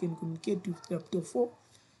see if they can communicate with laptop 4.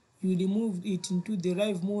 You remove it into the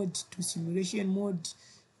live mode to simulation mode.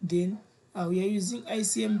 Then we are using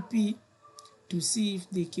ICMP to see if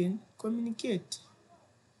they can communicate.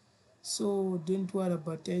 So don't worry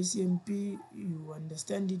about ICMP, you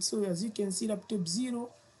understand it. So as you can see, laptop 0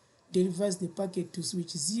 delivers the packet to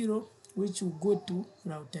switch 0, which will go to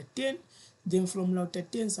router 10. Then from router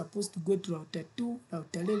 10 supposed to go to router 2,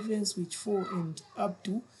 router 11, switch 4, and up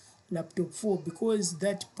to laptop 4, because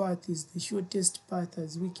that path is the shortest path,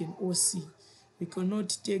 as we can all see. We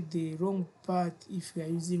cannot take the wrong path if we are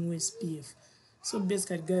using OSPF. So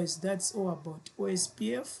basically guys, that's all about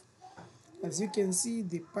OSPF. As you can see,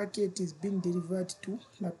 the packet is being delivered to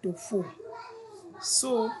laptop 4.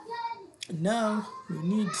 So now we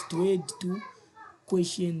need to head to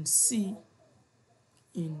question C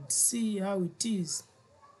and see how it is.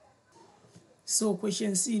 So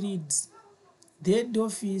question C reads, the head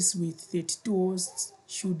office with 32 hosts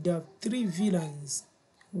should have 3 VLANs,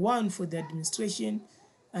 one for the administration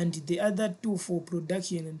and the other 2 for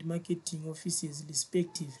production and marketing offices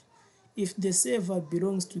respectively. If the server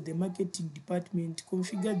belongs to the marketing department,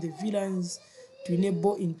 configure the VLANs to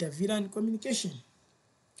enable inter-VLAN communication.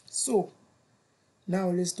 So now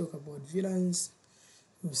let's talk about VLANs.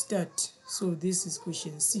 We'll start. So this is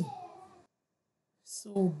question C.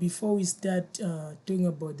 So before we start talking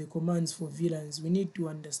about the commands for VLANs, we need to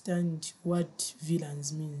understand what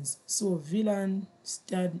VLANs means. So VLAN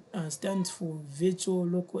stands for Virtual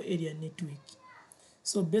Local Area Network.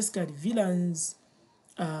 So basically VLANs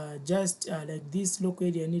just like this local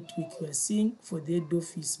area network we are seeing for the head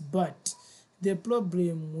office, but the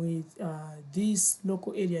problem with this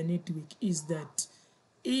local area network is that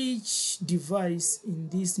each device in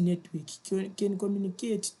this network can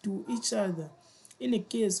communicate to each other. In a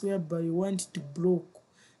case whereby you want to block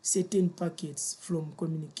certain packets from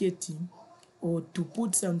communicating or to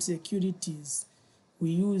put some securities,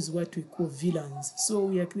 we use what we call VLANs. So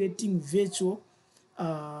we are creating virtual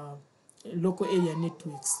local area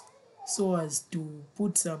networks so as to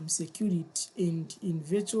put some security, and in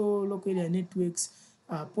virtual local area networks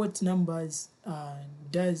port numbers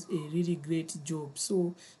does a really great job.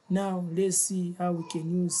 So now let's see how we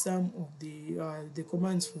can use some of the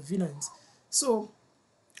commands for VLANs. So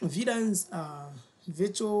VLANs are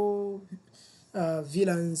virtual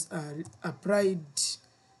VLANs are applied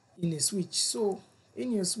in a switch. So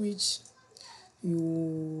in your switch,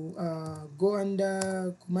 you go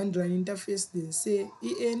under command line interface, then say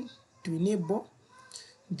en to enable,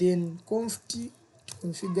 then conft to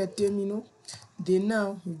configure terminal. Then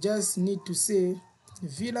now you just need to say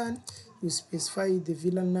VLAN, you specify the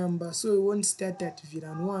VLAN number. So you won't start at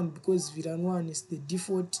VLAN 1 because VLAN 1 is the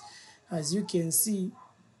default. As you can see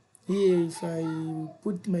here, if I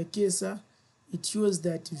put my cursor, it shows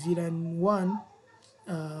that VLAN 1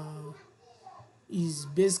 is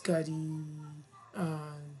basically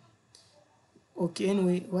okay.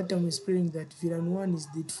 Anyway, what I'm explaining that VLAN 1 is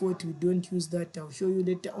the default, we don't use that, I'll show you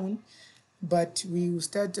later on, but we will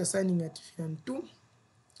start assigning at VLAN 2.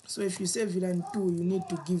 So if you say VLAN 2, you need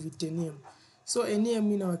to give it a name. So a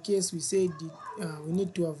name in our case, we said we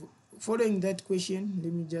need to have, following that question,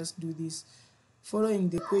 let me just do this. Following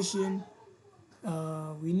the question,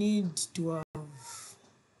 we need to have,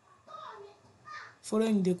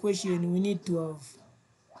 following the question, we need to have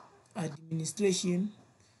administration.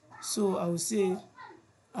 So I will say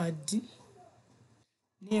add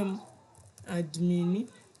name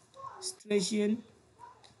administration,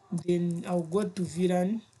 then I'll go to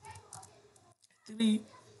VLAN 3.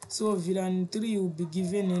 So VLAN 3 will be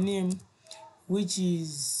given a name which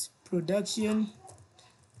is production,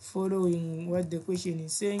 following what the question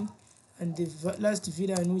is saying, and the last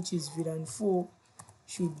VLAN, which is VLAN 4,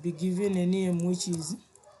 should be given a name which is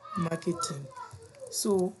marketing.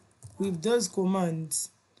 So with those commands,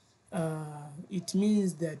 it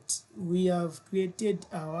means that we have created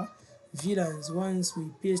our VLANs once we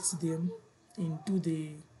paste them into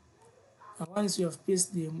the once you have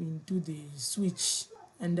pasted them into the switch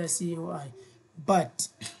under CLI. But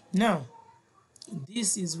now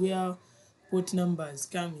this is where port numbers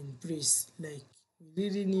come in place. Like, we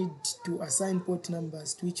really need to assign port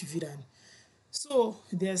numbers to each VLAN. So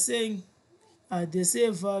they are saying the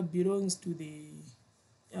server belongs to the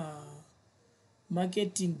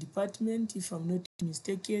marketing department, if I'm not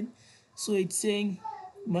mistaken. So it's saying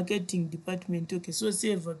marketing department. Okay, so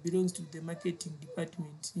server belongs to the marketing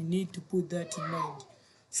department. You need to put that in mind.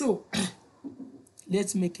 So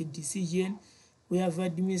let's make a decision. We have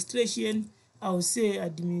administration. I'll say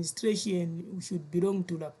administration should belong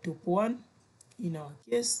to laptop 1 in our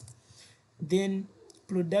case. Then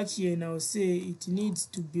production, I'll say it needs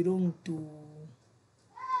to belong to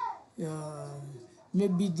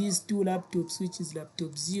maybe these two laptops, which is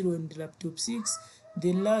laptop 0 and laptop 6.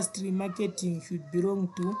 The last remarketing should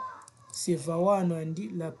belong to server 1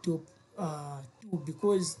 and laptop 2,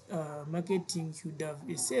 because marketing should have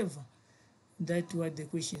a server. That's what the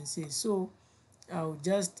question says. So I'll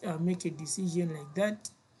just make a decision like that.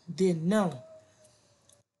 Then now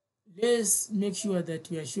let's make sure that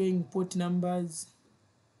we are showing port numbers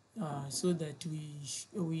so that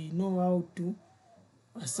we know how to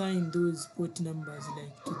assign those port numbers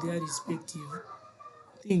like to their respective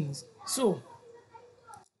things. So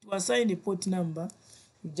to assign a port number,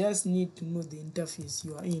 you just need to know the interface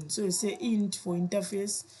you are in. So you say int for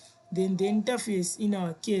interface, then the interface in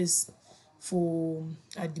our case for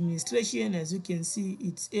administration, as you can see,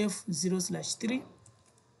 it's F0/3.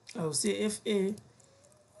 I'll say FA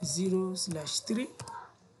 0/3.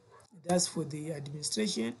 That's for the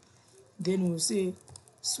administration. Then we'll say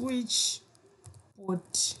switch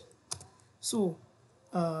port. So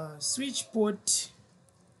switch port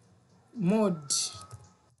mode,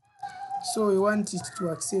 so we want it to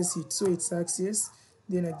access it, so it's access.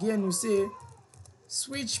 Then again you say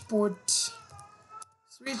switch port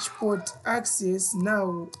access.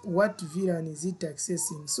 Now what VLAN is it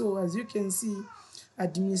accessing? So as you can see,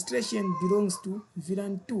 administration belongs to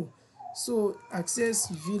VLAN 2, so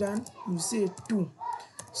access VLAN, you say 2.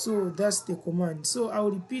 So that's the command. So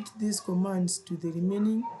I'll repeat these commands to the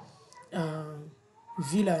remaining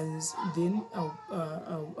VLANs, then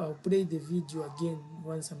I'll play the video again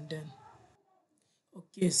once I'm done.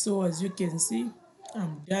 Okay, so as you can see,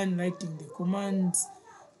 I'm done writing the commands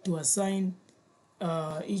to assign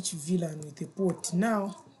each VLAN with a port.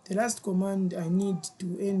 Now the last command I need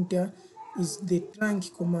to enter is the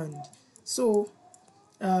trunk command. So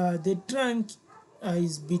the trunk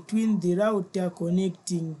is between the router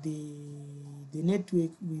connecting the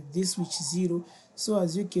network with this switch 0. So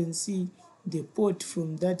as you can see, the port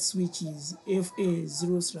from that switch is FA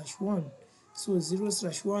 0/1. So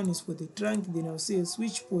 0/1 is for the trunk. Then I'll say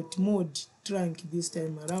switch port mode trunk this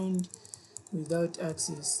time around without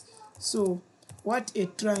access. So what a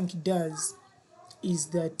trunk does is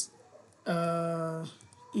that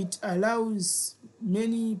it allows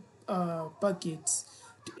many packets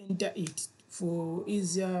to enter it for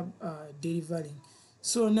easier delivering.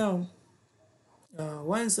 So now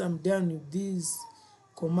once I'm done with these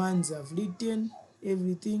commands I've written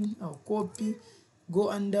everything, I'll copy, go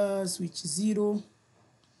under switch 0,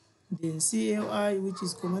 then CLI, which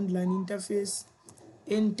is command line interface,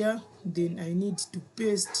 enter. Then I need to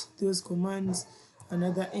paste those commands,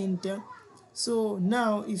 another enter. So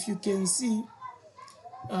now if you can see,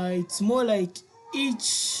 it's more like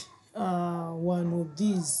each one of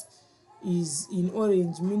these is in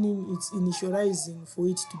orange, meaning it's initializing for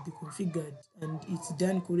it to be configured and it's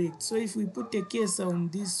done correct. So if we put a cursor on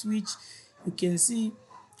this switch, you can see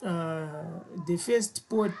the first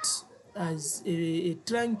port as a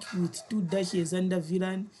trunk with 2 dashes under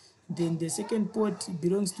VLAN, then the second port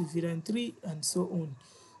belongs to VLAN 3, and so on.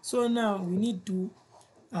 So now we need to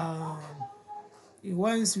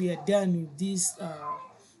once we are done with this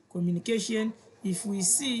communication, if we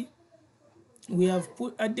see, we have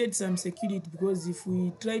added some security, because if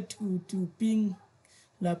we try to ping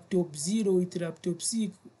laptop 0 with laptop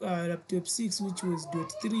 6, which was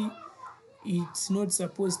 .3, it's not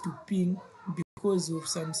supposed to ping because of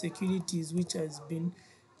some securities which has been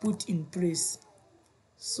put in place.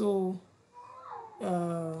 So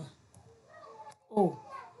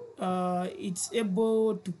it's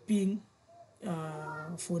able to ping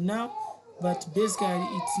for now, but basically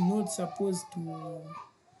it's not supposed to.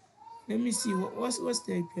 Let me see, what's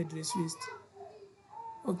the IP address first.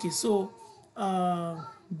 Okay, so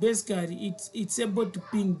basically it's able to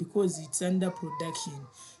ping because it's under production,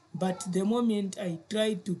 but the moment I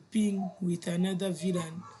try to ping with another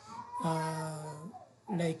VLAN,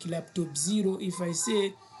 like laptop 0. If I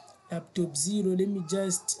say laptop 0, let me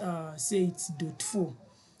just say it's dot 4.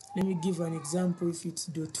 Let me give an example. If it's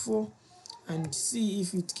dot 4 and see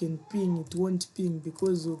if it can ping, it won't ping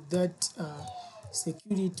because of that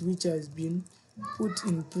security which has been put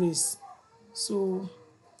in place. So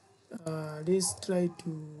let's try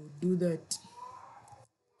to do that.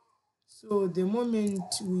 So the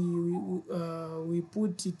moment we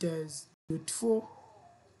put it as dot 4,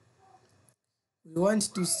 we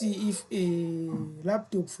want to see if a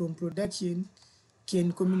laptop from production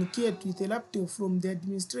can communicate with a laptop from the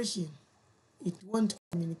administration. It won't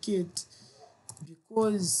communicate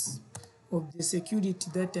because of the security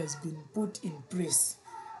that has been put in place.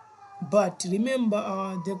 But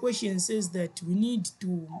remember, the question says that we need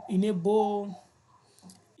to enable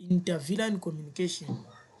inter-VLAN communication.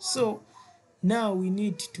 So now we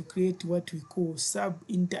need to create what we call sub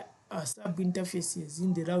interfaces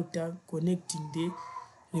in the router connecting the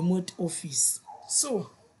remote office. So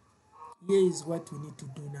here is what we need to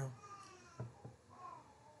do now.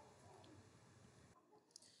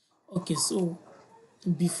 Okay, so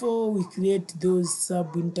before we create those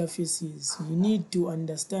sub interfaces, you need to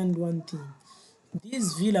understand one thing.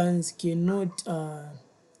 These VLANs cannot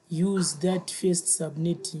use that first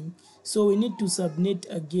subnetting, so we need to subnet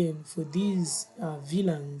again for these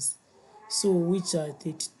VLANs, so which are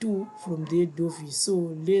 32 from the head office. So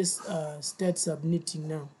let's start subnetting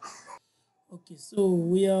now. Okay, so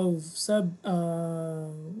we have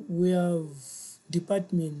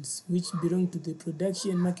departments which belong to the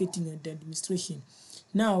production, marketing, and administration.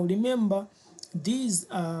 Now remember, these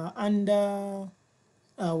are under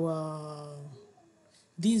our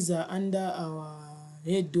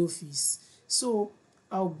head office. So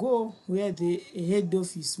I'll go where the head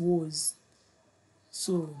office was.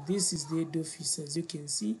 So this is the head office. As you can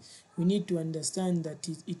see, we need to understand that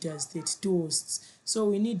it has 32 hosts. So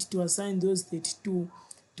we need to assign those 32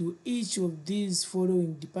 to each of these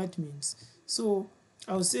following departments. So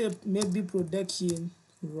I'll say maybe production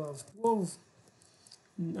will have 12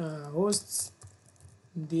 hosts,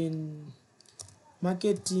 then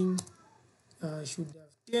marketing should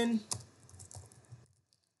have 10,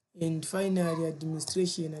 and finally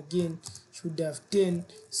administration again should have 10.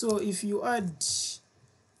 So if you add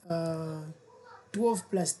 12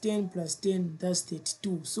 plus 10 plus 10, that's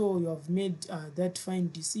 32. So you have made that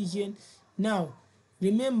fine decision. Now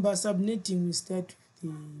remember, subnetting will start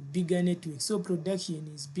with the bigger network. So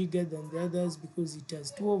production is bigger than the others because it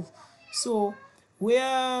has 12. So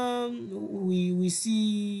where we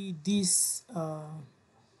see this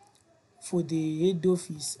for the head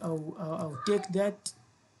office, I'll take that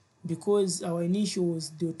because our initial was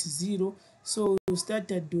dot 0. So we'll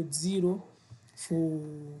start at dot 0 for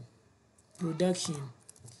production.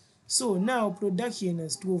 So now production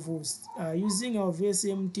has 12 hosts. Using our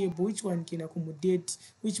VLSM table, which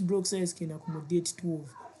block size can accommodate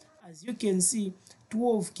 12? As you can see,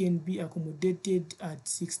 12 can be accommodated at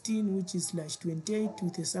 16, which is /28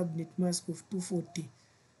 with a subnet mask of 240.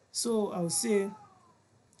 So I'll say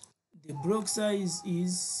the block size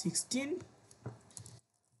is 16,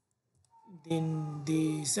 then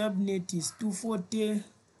the subnet is 240.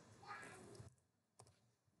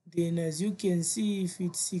 Then as you can see, if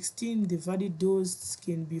it's 16, the valid hosts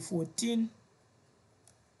can be 14.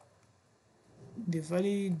 The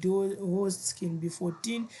valid hosts can be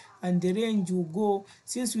 14, and the range will go,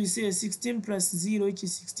 since we say 16 plus 0, which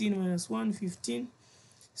is 16 minus 1, 15.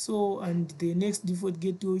 So, and the next default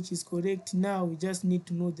gateway, which is correct. Now we just need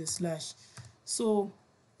to know the slash. So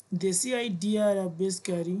the CIDR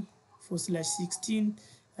basically for /16,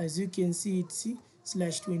 as you can see, it's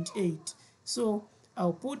 /28. So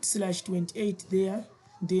I'll put /28 there.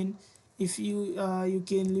 Then if you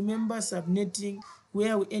can remember, subnetting,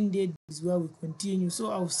 where we ended is where we continue.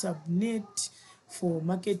 So I'll subnet for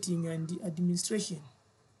marketing and administration.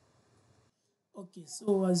 Okay,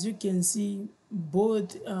 so as you can see,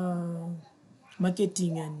 both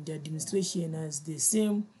marketing and administration has the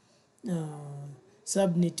same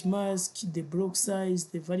subnet mask, the block size,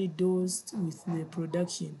 the valid host with the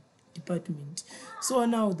production department. So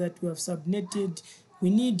now that we have subnetted, we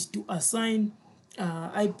need to assign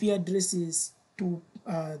IP addresses to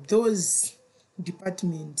those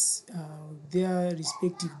departments, their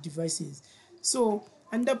respective devices. So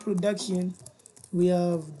under production, we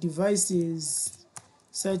have devices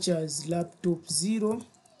such as laptop 0.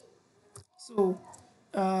 So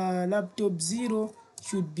laptop 0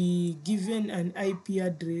 should be given an IP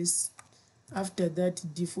address after that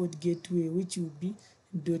default gateway, which will be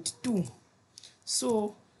 .2.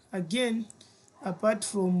 So again, apart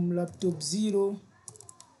from laptop 0,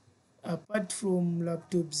 apart from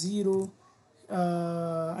laptop 0,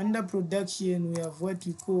 under production we have what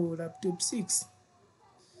we call laptop 6.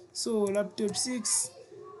 So laptop 6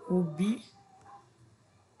 will be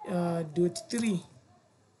dot 3.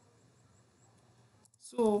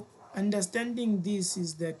 So understanding this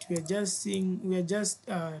is that we are just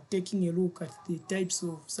taking a look at the types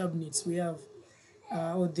of subnets we have,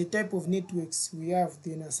 or the type of networks we have,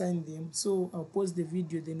 then assign them. So I'll pause the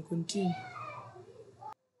video, then continue.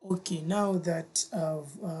 Okay, now that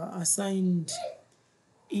I've assigned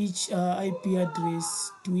each IP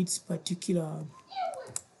address to its particular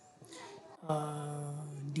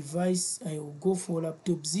device, I will go for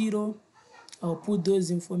laptop 0. I'll put those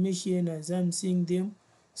information as I'm seeing them.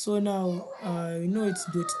 So now you know it's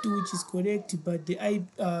 .2, which is correct, but the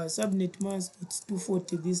subnet mask, it's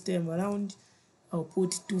 240 this time around. I'll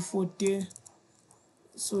put 240,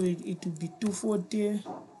 so it will be 240.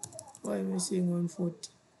 Why am I saying 140?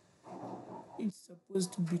 It's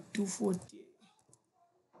supposed to be 240.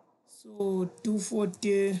 So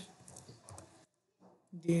 240,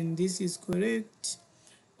 then this is correct.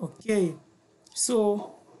 Okay,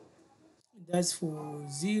 so that's for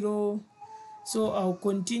 0. So I'll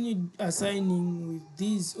continue assigning with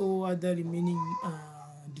these all other remaining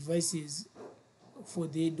devices for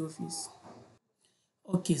the head office.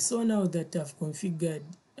 Okay, so now that I've configured,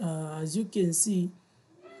 as you can see,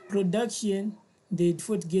 production, the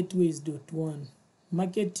default gateway is .1,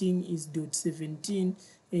 marketing is .17,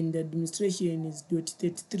 and administration is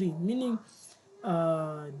 .33, meaning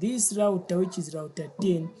this router, which is router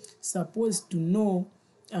 10, supposed to know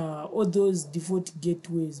all those default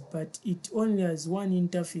gateways, but it only has one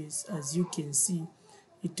interface. As you can see,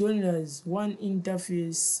 it only has one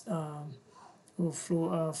interface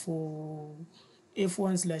for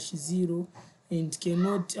F1/0, and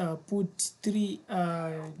cannot put 3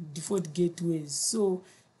 default gateways. So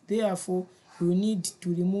therefore we need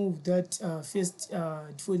to remove that first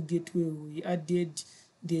default gateway we added,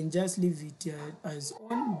 then just leave it as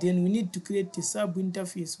on. Then we need to create a sub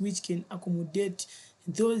interface which can accommodate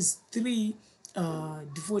those 3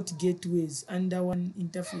 default gateways under one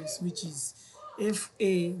interface, which is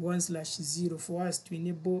FA1/0, for us to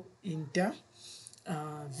enable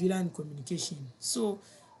VLAN communication. So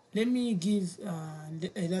let me give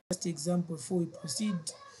a last example before we proceed.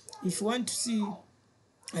 If you want to see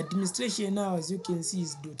administration now, as you can see,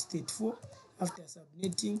 is .34 after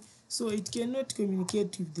subnetting. So it cannot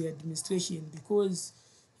communicate with the administration because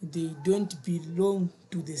they don't belong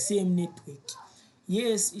to the same network.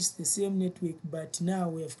 Yes, it's the same network, but now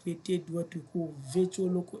we have created what we call virtual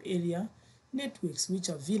local area networks, which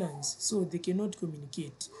are VLANs, so they cannot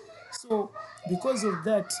communicate. So because of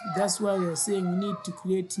that, that's why we are saying we need to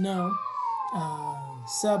create now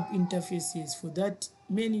sub interfaces for that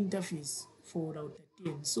main interface for router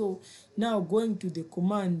 10. So now going to the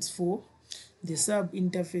commands for the sub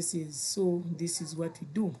interfaces. So this is what we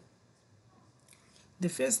do. The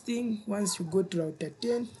first thing, once you go to router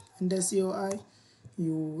 10 under CLI,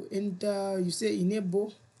 you enter, you say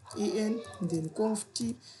enable en, then conf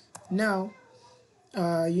t. Now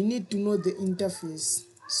you need to know the interface.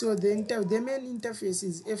 So the main interface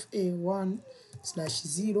is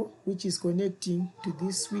FA1/0, which is connecting to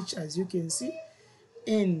this switch, as you can see.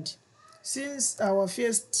 And since our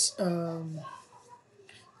first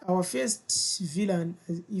VLAN,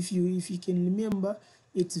 if you can remember,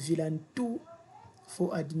 it's VLAN 2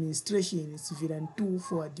 for administration. It's VLAN 2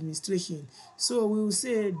 for administration. So we will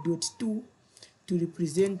say .2 to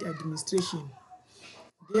represent administration.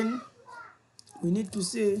 Then we need to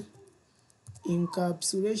say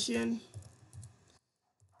encapsulation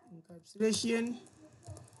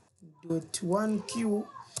 .1q,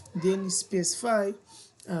 then specify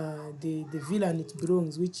the VLAN it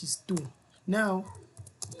belongs, which is 2. Now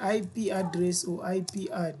IP address or IP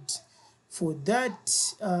add for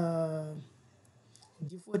that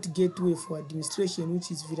default gateway for administration,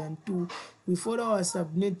 which is VLAN 2. We follow our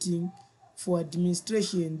subnetting for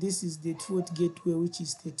administration. This is the default gateway, which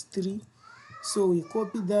is 33. So we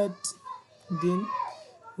copy that, then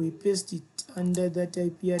we paste it under that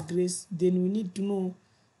IP address. Then we need to know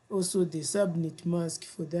also the subnet mask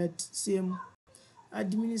for that same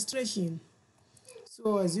administration.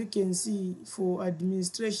 So as you can see, for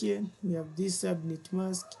administration we have this subnet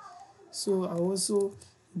mask. So I also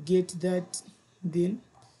get that. Then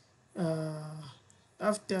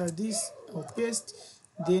after this I'll paste,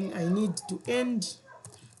 then I need to end,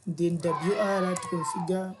 then WR to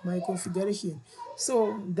configure my configuration.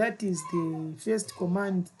 So that is the first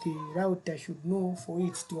command the router should know for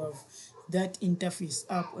it to have that interface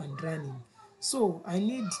up and running. So I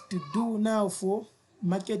need to do now for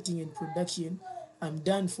marketing and production. I'm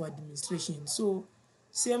done for administration. So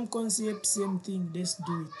same concept, same thing, let's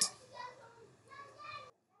do it.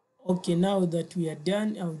 Okay, now that we are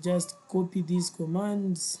done, I'll just copy these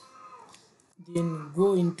commands, then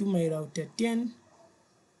go into my router 10,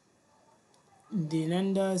 then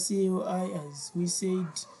under COI as we said.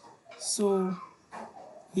 So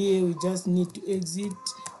here we just need to exit,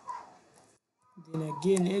 then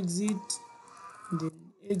again exit, then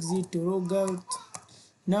exit to log out.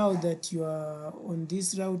 Now that you are on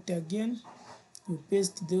this router again, you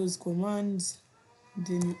paste those commands,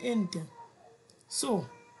 then you enter. So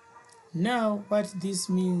now what this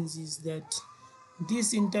means is that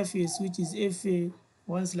this interface, which is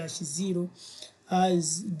FA1/0,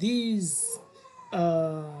 has these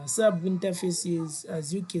sub interfaces,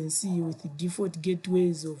 as you can see, with the default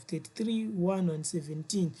gateways of 33, 1 and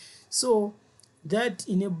 17. So that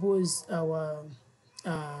enables our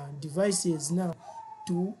devices now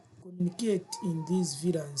to communicate in these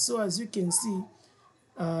VLANs. So as you can see,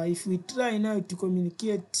 if we try now to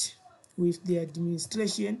communicate with the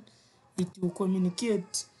administration, it will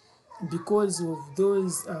communicate because of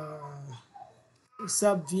those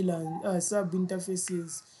sub VLAN sub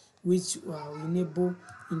interfaces which enable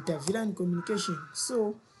inter-VLAN communication.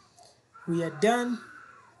 So we are done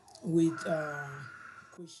with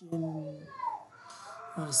question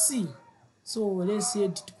C. So let's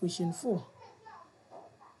head to question 4.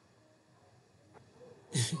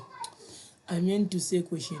 I meant to say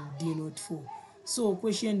question D, not 4. So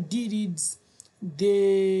question D reads,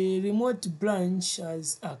 the remote branch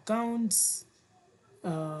has accounts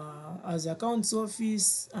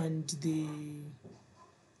office and the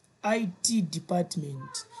IT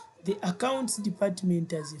department. The accounts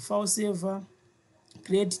department has a file server,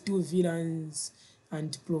 create 2 VLANs,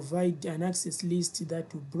 and provide an access list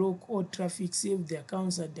that will block all traffic, save the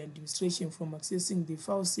accounts and the administration from accessing the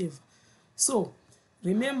file server. So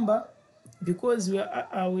remember, because we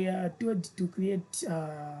are told to create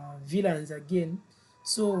VLANs again,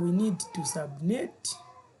 so we need to subnet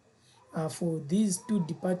for these 2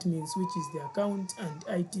 departments, which is the account and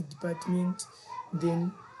IT department.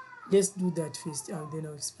 Then let's do that first, and then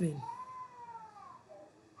I'll explain.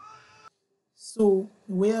 So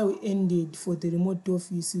where we ended for the remote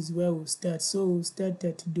office is where we'll start. So we'll start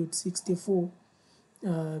at .64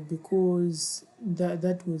 because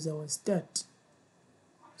that was our start.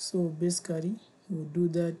 So basically we'll do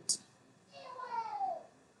that.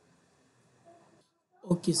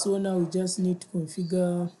 Okay, so now we just need to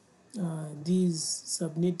configure these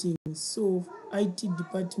subnetting. So IT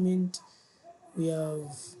department, we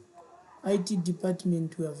have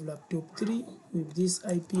laptop 3 with this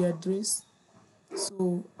IP address.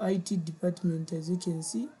 So IT department, as you can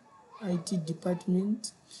see, IT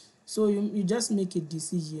department. So you just make a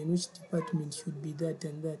decision which department should be that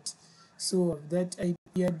and that. So that IP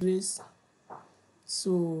address,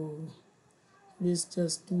 so let's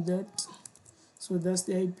just do that. So that's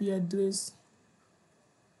the IP address.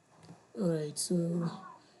 Alright, so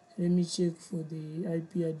let me check for the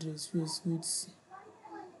IP address first,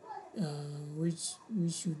 which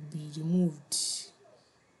should be removed.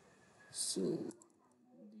 So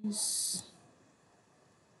this,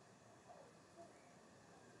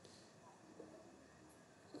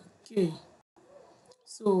 okay.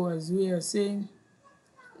 So as we are saying,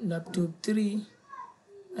 laptop 3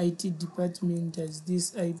 IT department has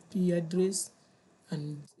this IP address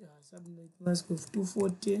and subnet mask of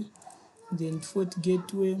 240. Then default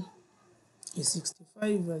gateway is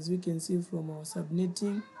 65, as we can see from our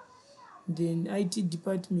subnetting. Then IT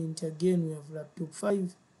department, again we have laptop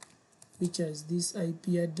 5, which has this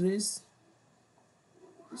IP address.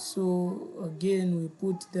 So again we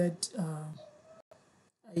put that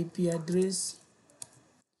IP address.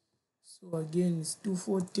 So again it's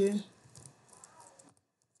 240.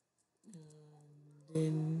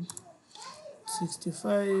 Then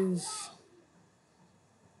 65.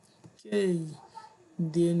 Okay.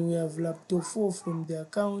 Then we have laptop 4 from the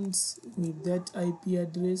accounts with that IP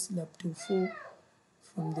address. Laptop 4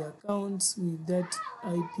 from the accounts with that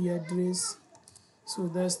IP address. So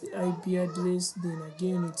that's the IP address. Then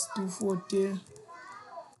again it's 240.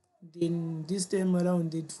 Then this time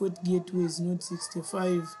around the default gateway is not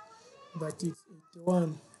 65 but it's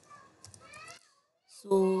 81.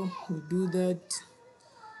 So we do that.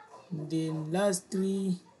 Then last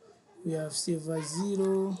 3 we have server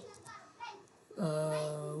 0,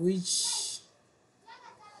 which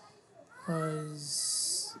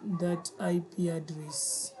has that IP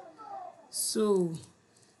address. So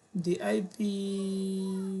the IP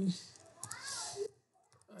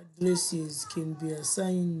addresses can be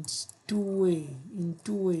assigned in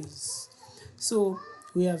two ways. So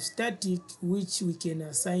We have static, which we can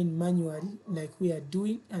assign manually like we are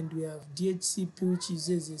doing, and we have DHCP, which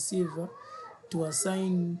uses a server to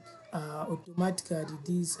assign automatically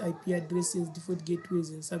these IP addresses, default gateways,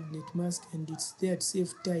 and subnet mask, and it's there to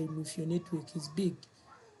save time if your network is big.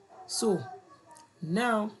 So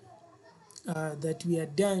now that we are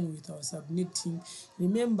done with our subnetting,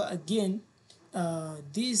 remember again,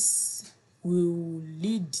 this will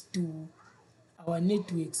lead to our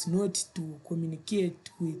networks not to communicate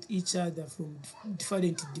with each other from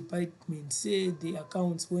different departments. Say the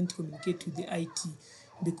accounts won't communicate with the IT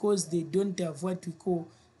because they don't have what we call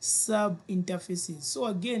sub interfaces. So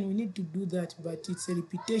again, we need to do that, but it's a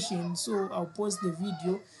repetition. So I'll pause the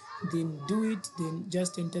video, then do it, then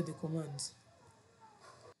just enter the commands.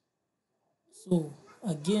 So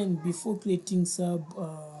again, before creating sub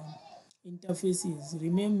interfaces,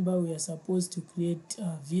 remember we are supposed to create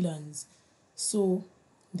VLANs. So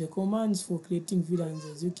the commands for creating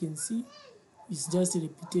VLANs, as you can see, is just a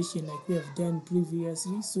repetition like we have done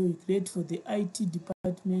previously. So you create for the IT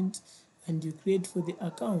department and you create for the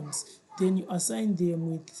accounts. Then you assign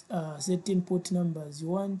them with certain port numbers you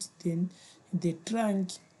want. Then the trunk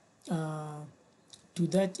to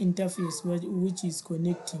that interface which is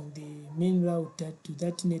connecting the main router to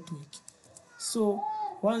that network. So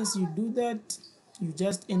once you do that, you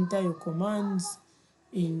just enter your commands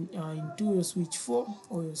into your switch 4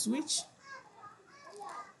 or your switch,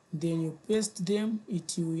 then you paste them.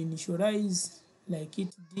 It will initialize like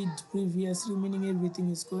it did previously, meaning everything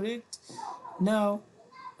is correct. Now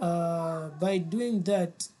by doing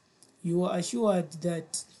that, you are assured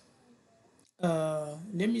that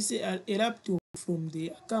let me say a laptop from the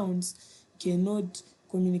accounts cannot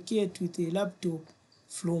communicate with a laptop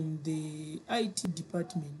from the IT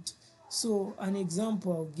department. So an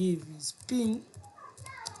example I'll give is ping.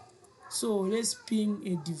 So let's ping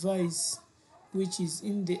a device which is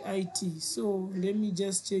in the IT. So let me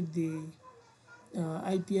just check the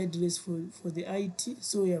IP address for the IT.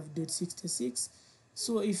 So we have .66.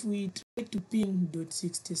 So if we try to ping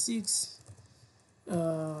 .66,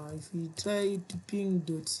 if we try to ping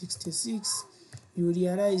 .66, you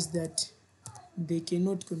realize that they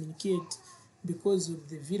cannot communicate because of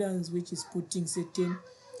the VLANs, which is putting certain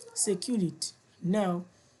security. Now,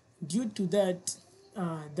 due to that,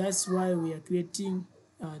 that's why we are creating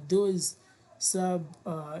those sub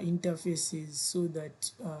interfaces so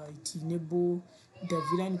that it enable the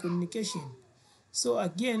VLAN communication. So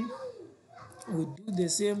again, we do the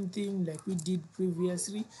same thing like we did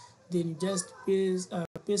previously. Then you just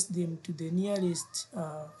paste them to the nearest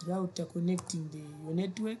router connecting your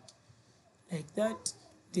network like that.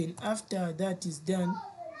 Then after that is done,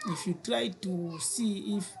 if you try to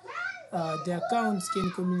see if the accounts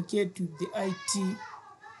can communicate with the IT,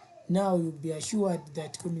 now you'll be assured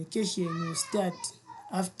that communication will start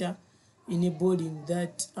after enabling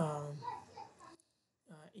that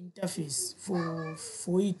interface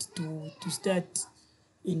for it to start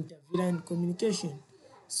inter-VLAN communication.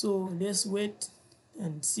 So let's wait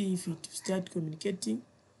and see if it start communicating.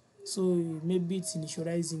 So maybe it's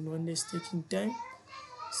initializing one, it's taking time.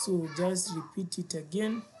 So just repeat it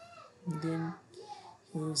again, then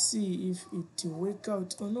we'll see if it will work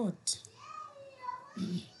out or not.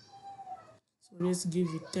 So let's give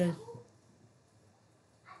it time.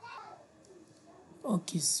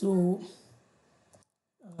 Okay, so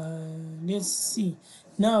let's see.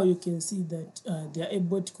 Now you can see that they are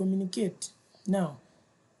able to communicate. Now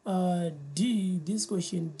D, this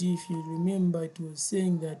question D, if you remember, it was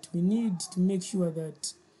saying that we need to make sure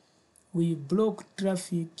that we block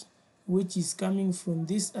traffic which is coming from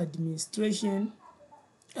this administration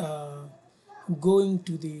going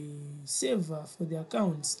to the server for the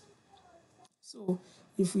accounts. So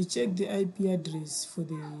if we check the IP address for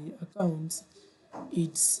the accounts,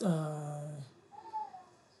 it's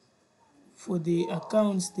for the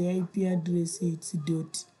accounts, the IP address it's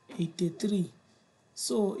 .83.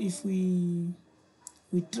 So if we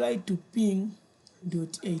try to ping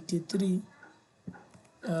 .83,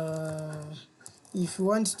 if you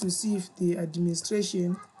want to see if the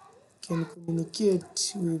administration can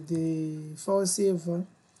communicate with the file server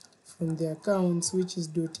from the accounts, which is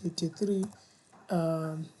 .83,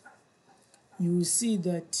 you will see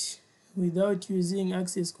that without using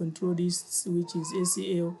access control lists, which is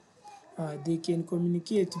ACL, they can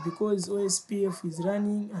communicate because OSPF is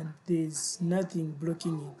running and there's nothing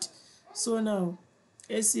blocking it. So now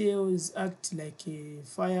ACLs act like a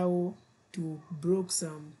firewall to block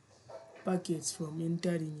some packets from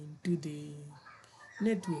entering into the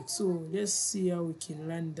network. So let's see how we can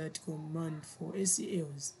run that command for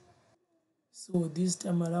ACLs. So this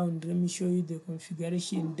time around, let me show you the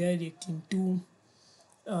configuration direct into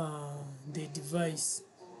the device.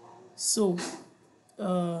 So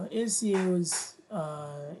ACLs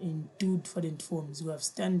in two different forms. We have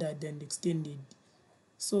standard and extended.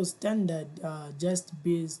 So standard just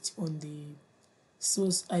based on the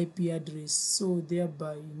source IP address, so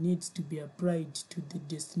thereby needs to be applied to the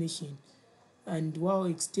destination. And while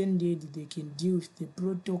extended, they can deal with the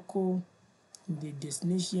protocol, the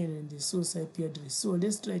destination, and the source IP address. So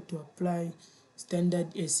let's try to apply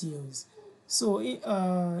standard ACLs. So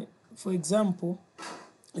for example,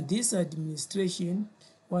 this administration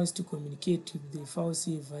wants to communicate with the file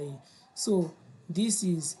server. So this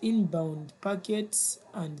is inbound packets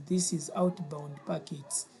and this is outbound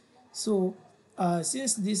packets. So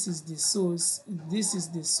since this is the source and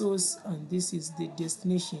this is the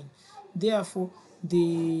destination, therefore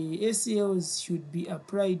the ACLs should be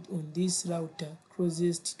applied on this router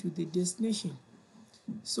closest to the destination.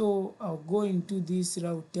 So I'll go into this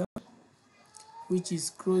router which is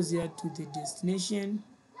closer to the destination.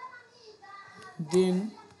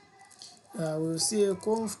 Then we'll say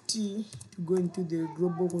conf t to go into the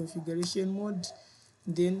global configuration mode.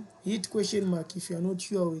 Then hit question mark if you are not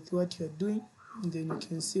sure with what you are doing. And then you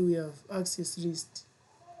can see we have access list.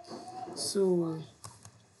 So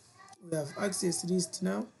we have access list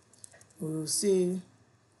now. We'll say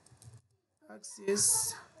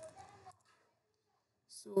access.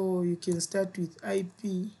 So you can start with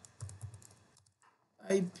IP,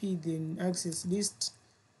 then access list.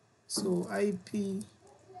 So IP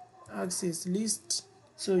access list.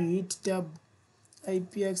 So you hit tab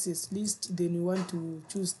IP access list, then you want to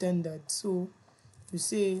choose standard. So you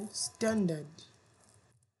say standard.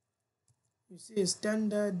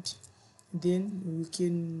 Then we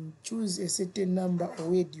can choose a certain number or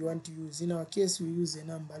word you want to use. In our case, we use a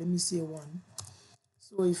number. Let me say 1.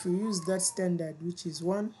 So if we use that standard, which is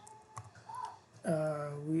 1,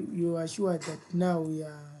 you are sure that now we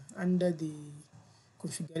are under the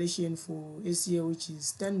configuration for ACL, which is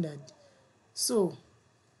standard. So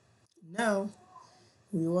now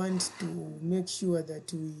we want to make sure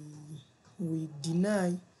that we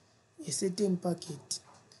deny a certain packet.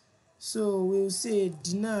 So we'll say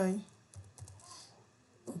deny.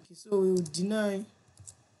 Okay, so we will deny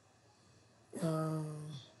a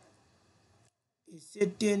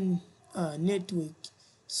certain network.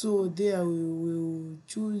 So there we will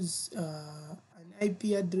choose an IP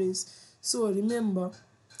address. So remember,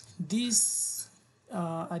 this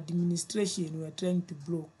administration we are trying to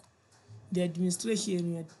block. The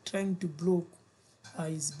administration we are trying to block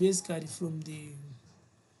is basically from the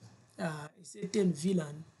a certain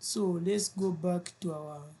VLAN. So let's go back to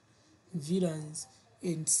our VLANs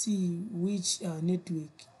and see which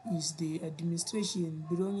network is the administration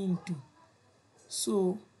belonging to.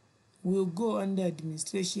 So we'll go under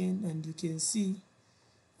administration and you can see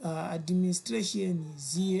administration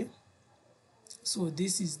is here. So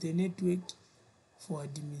this is the network for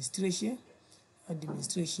administration.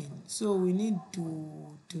 So we need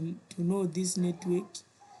to know this network,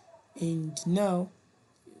 and now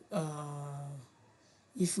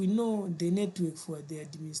if we know the network for the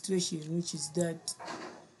administration, which is that,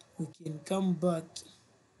 we can come back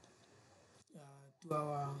to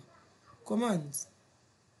our commands.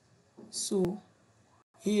 So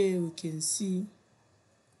here we can see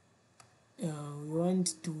we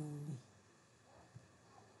want to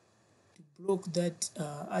block that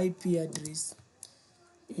IP address,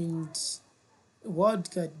 and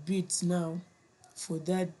wildcard bits. Now for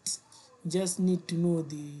that, just need to know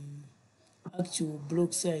the actual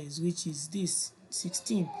block size, which is this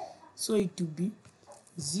 16. So it will be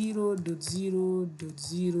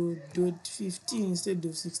 0.0.0.15 instead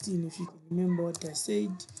of 16, if you can remember what I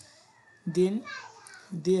said. Then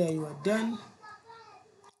there you are done.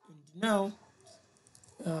 And now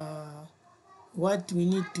what we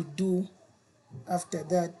need to do after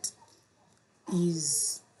that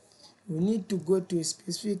is we need to go to a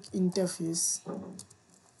specific interface.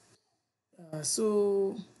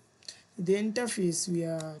 So the interface we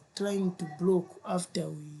are trying to block after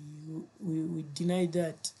we deny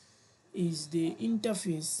that is the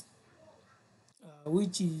interface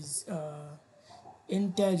which is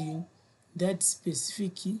entering that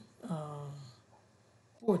specific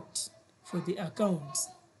port for the accounts.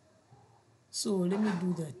 So let me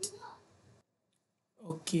do that.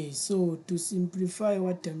 Okay, so to simplify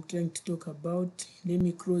what I'm trying to talk about, let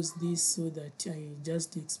me close this so that I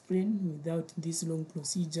just explain without this long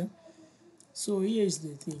procedure. So here is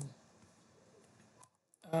the thing.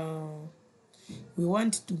 We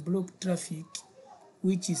want to block traffic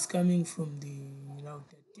which is coming from the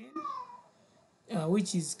router 10,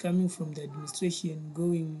 which is coming from the administration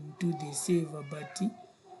going to the server, but it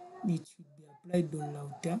should be applied on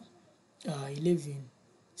router 11.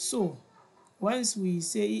 So once we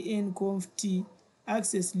say enconf t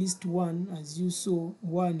access list 1, as you saw,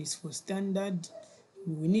 1 is for standard,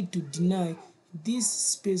 we need to deny this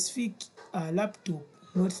specific laptop,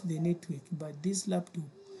 not the network, but this laptop.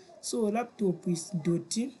 So laptop is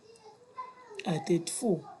dot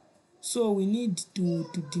 34. So we need to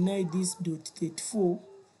deny this dot 34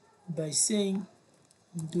 by saying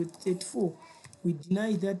dot 34. We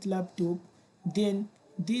deny that laptop, then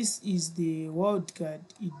this is the wildcard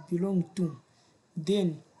it belongs to.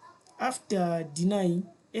 Then after denying,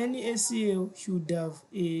 any ACL should have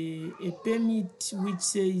a permit which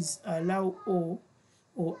says allow all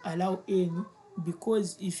or allow any,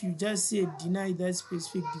 because if you just say deny that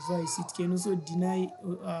specific device, it can also deny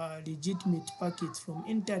legitimate packets from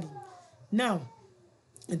entering. Now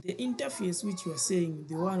the interface which you are saying,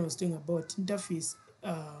 the one I was talking about, interface,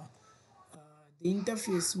 the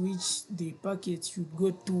interface which the packet should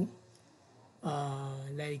go to,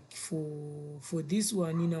 like for this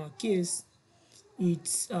one in our case,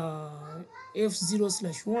 it's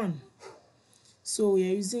f0/1. So we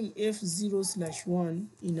are using f0/1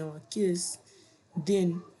 in our case.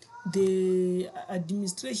 Then the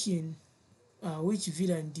administration, which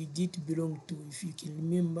VLAN did it belong to, if you can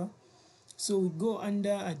remember. So we go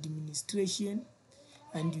under administration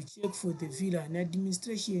and you check for the VLAN.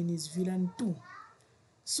 Administration is VLAN 2.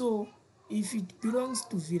 So if it belongs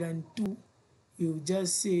to VLAN 2, you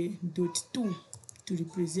just say .2 to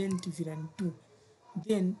represent VLAN 2.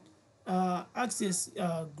 Then access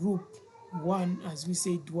group 1, as we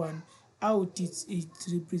said 1, out, it's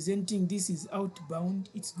representing this is outbound,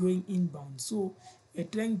 it's going inbound. So we're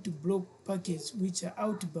trying to block packets which are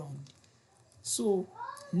outbound. So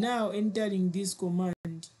now entering this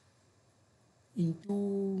command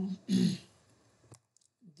into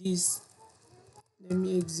this, let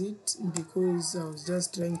me exit because I was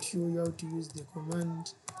just trying to show you how to use the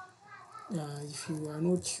command if you are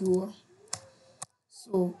not sure.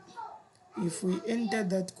 So if we enter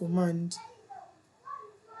that command,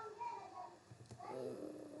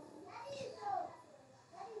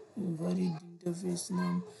 invalid interface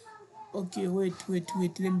name. Okay, wait, let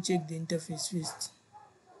me check the interface first.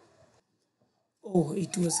 Oh,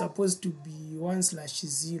 it was supposed to be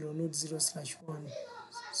 1/0, not 0/1.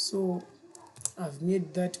 So I've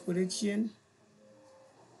made that correction.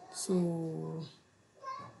 So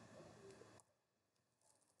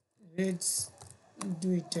let's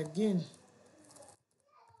do it again.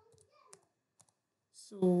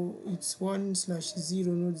 So it's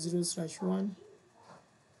 1/0, not 0/1.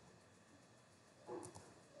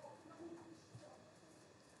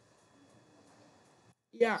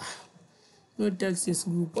 Yeah, not access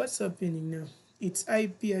group. What's happening now? It's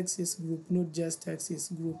IP access group, not just access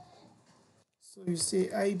group. So you say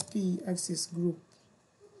IP access group,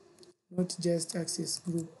 not just access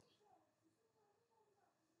group.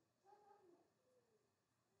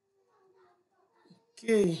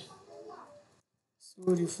 Okay,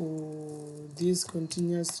 sorry for these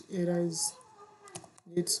continuous errors.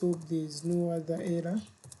 Let's hope there is no other error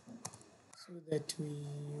so that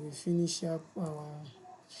we finish up our...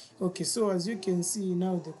 Okay, so as you can see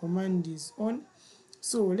now the command is on.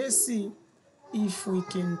 So let's see if we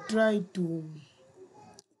can try to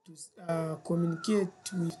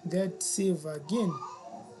communicate with that server again.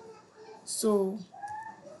 So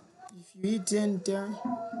if you hit enter,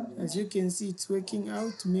 as you can see it's working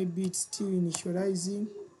out. Maybe it's still initializing,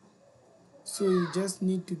 so you just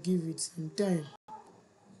need to give it some time.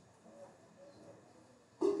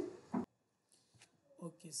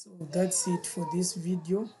 Okay, so that's it for this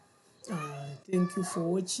video. Thank you for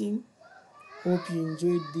watching. Hope you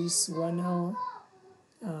enjoyed this 1 hour.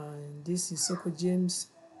 This is Soko James,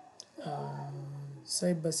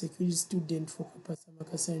 cybersecurity student for Kapasa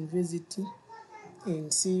Makasa University,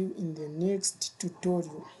 and see you in the next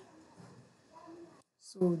tutorial.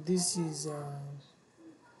 So this is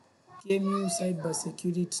KMU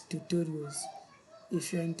cybersecurity tutorials.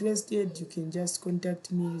 If you're interested, you can just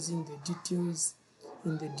contact me using the details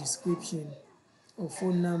in the description, or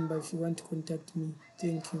phone number if you want to contact me.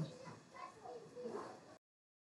 Thank you.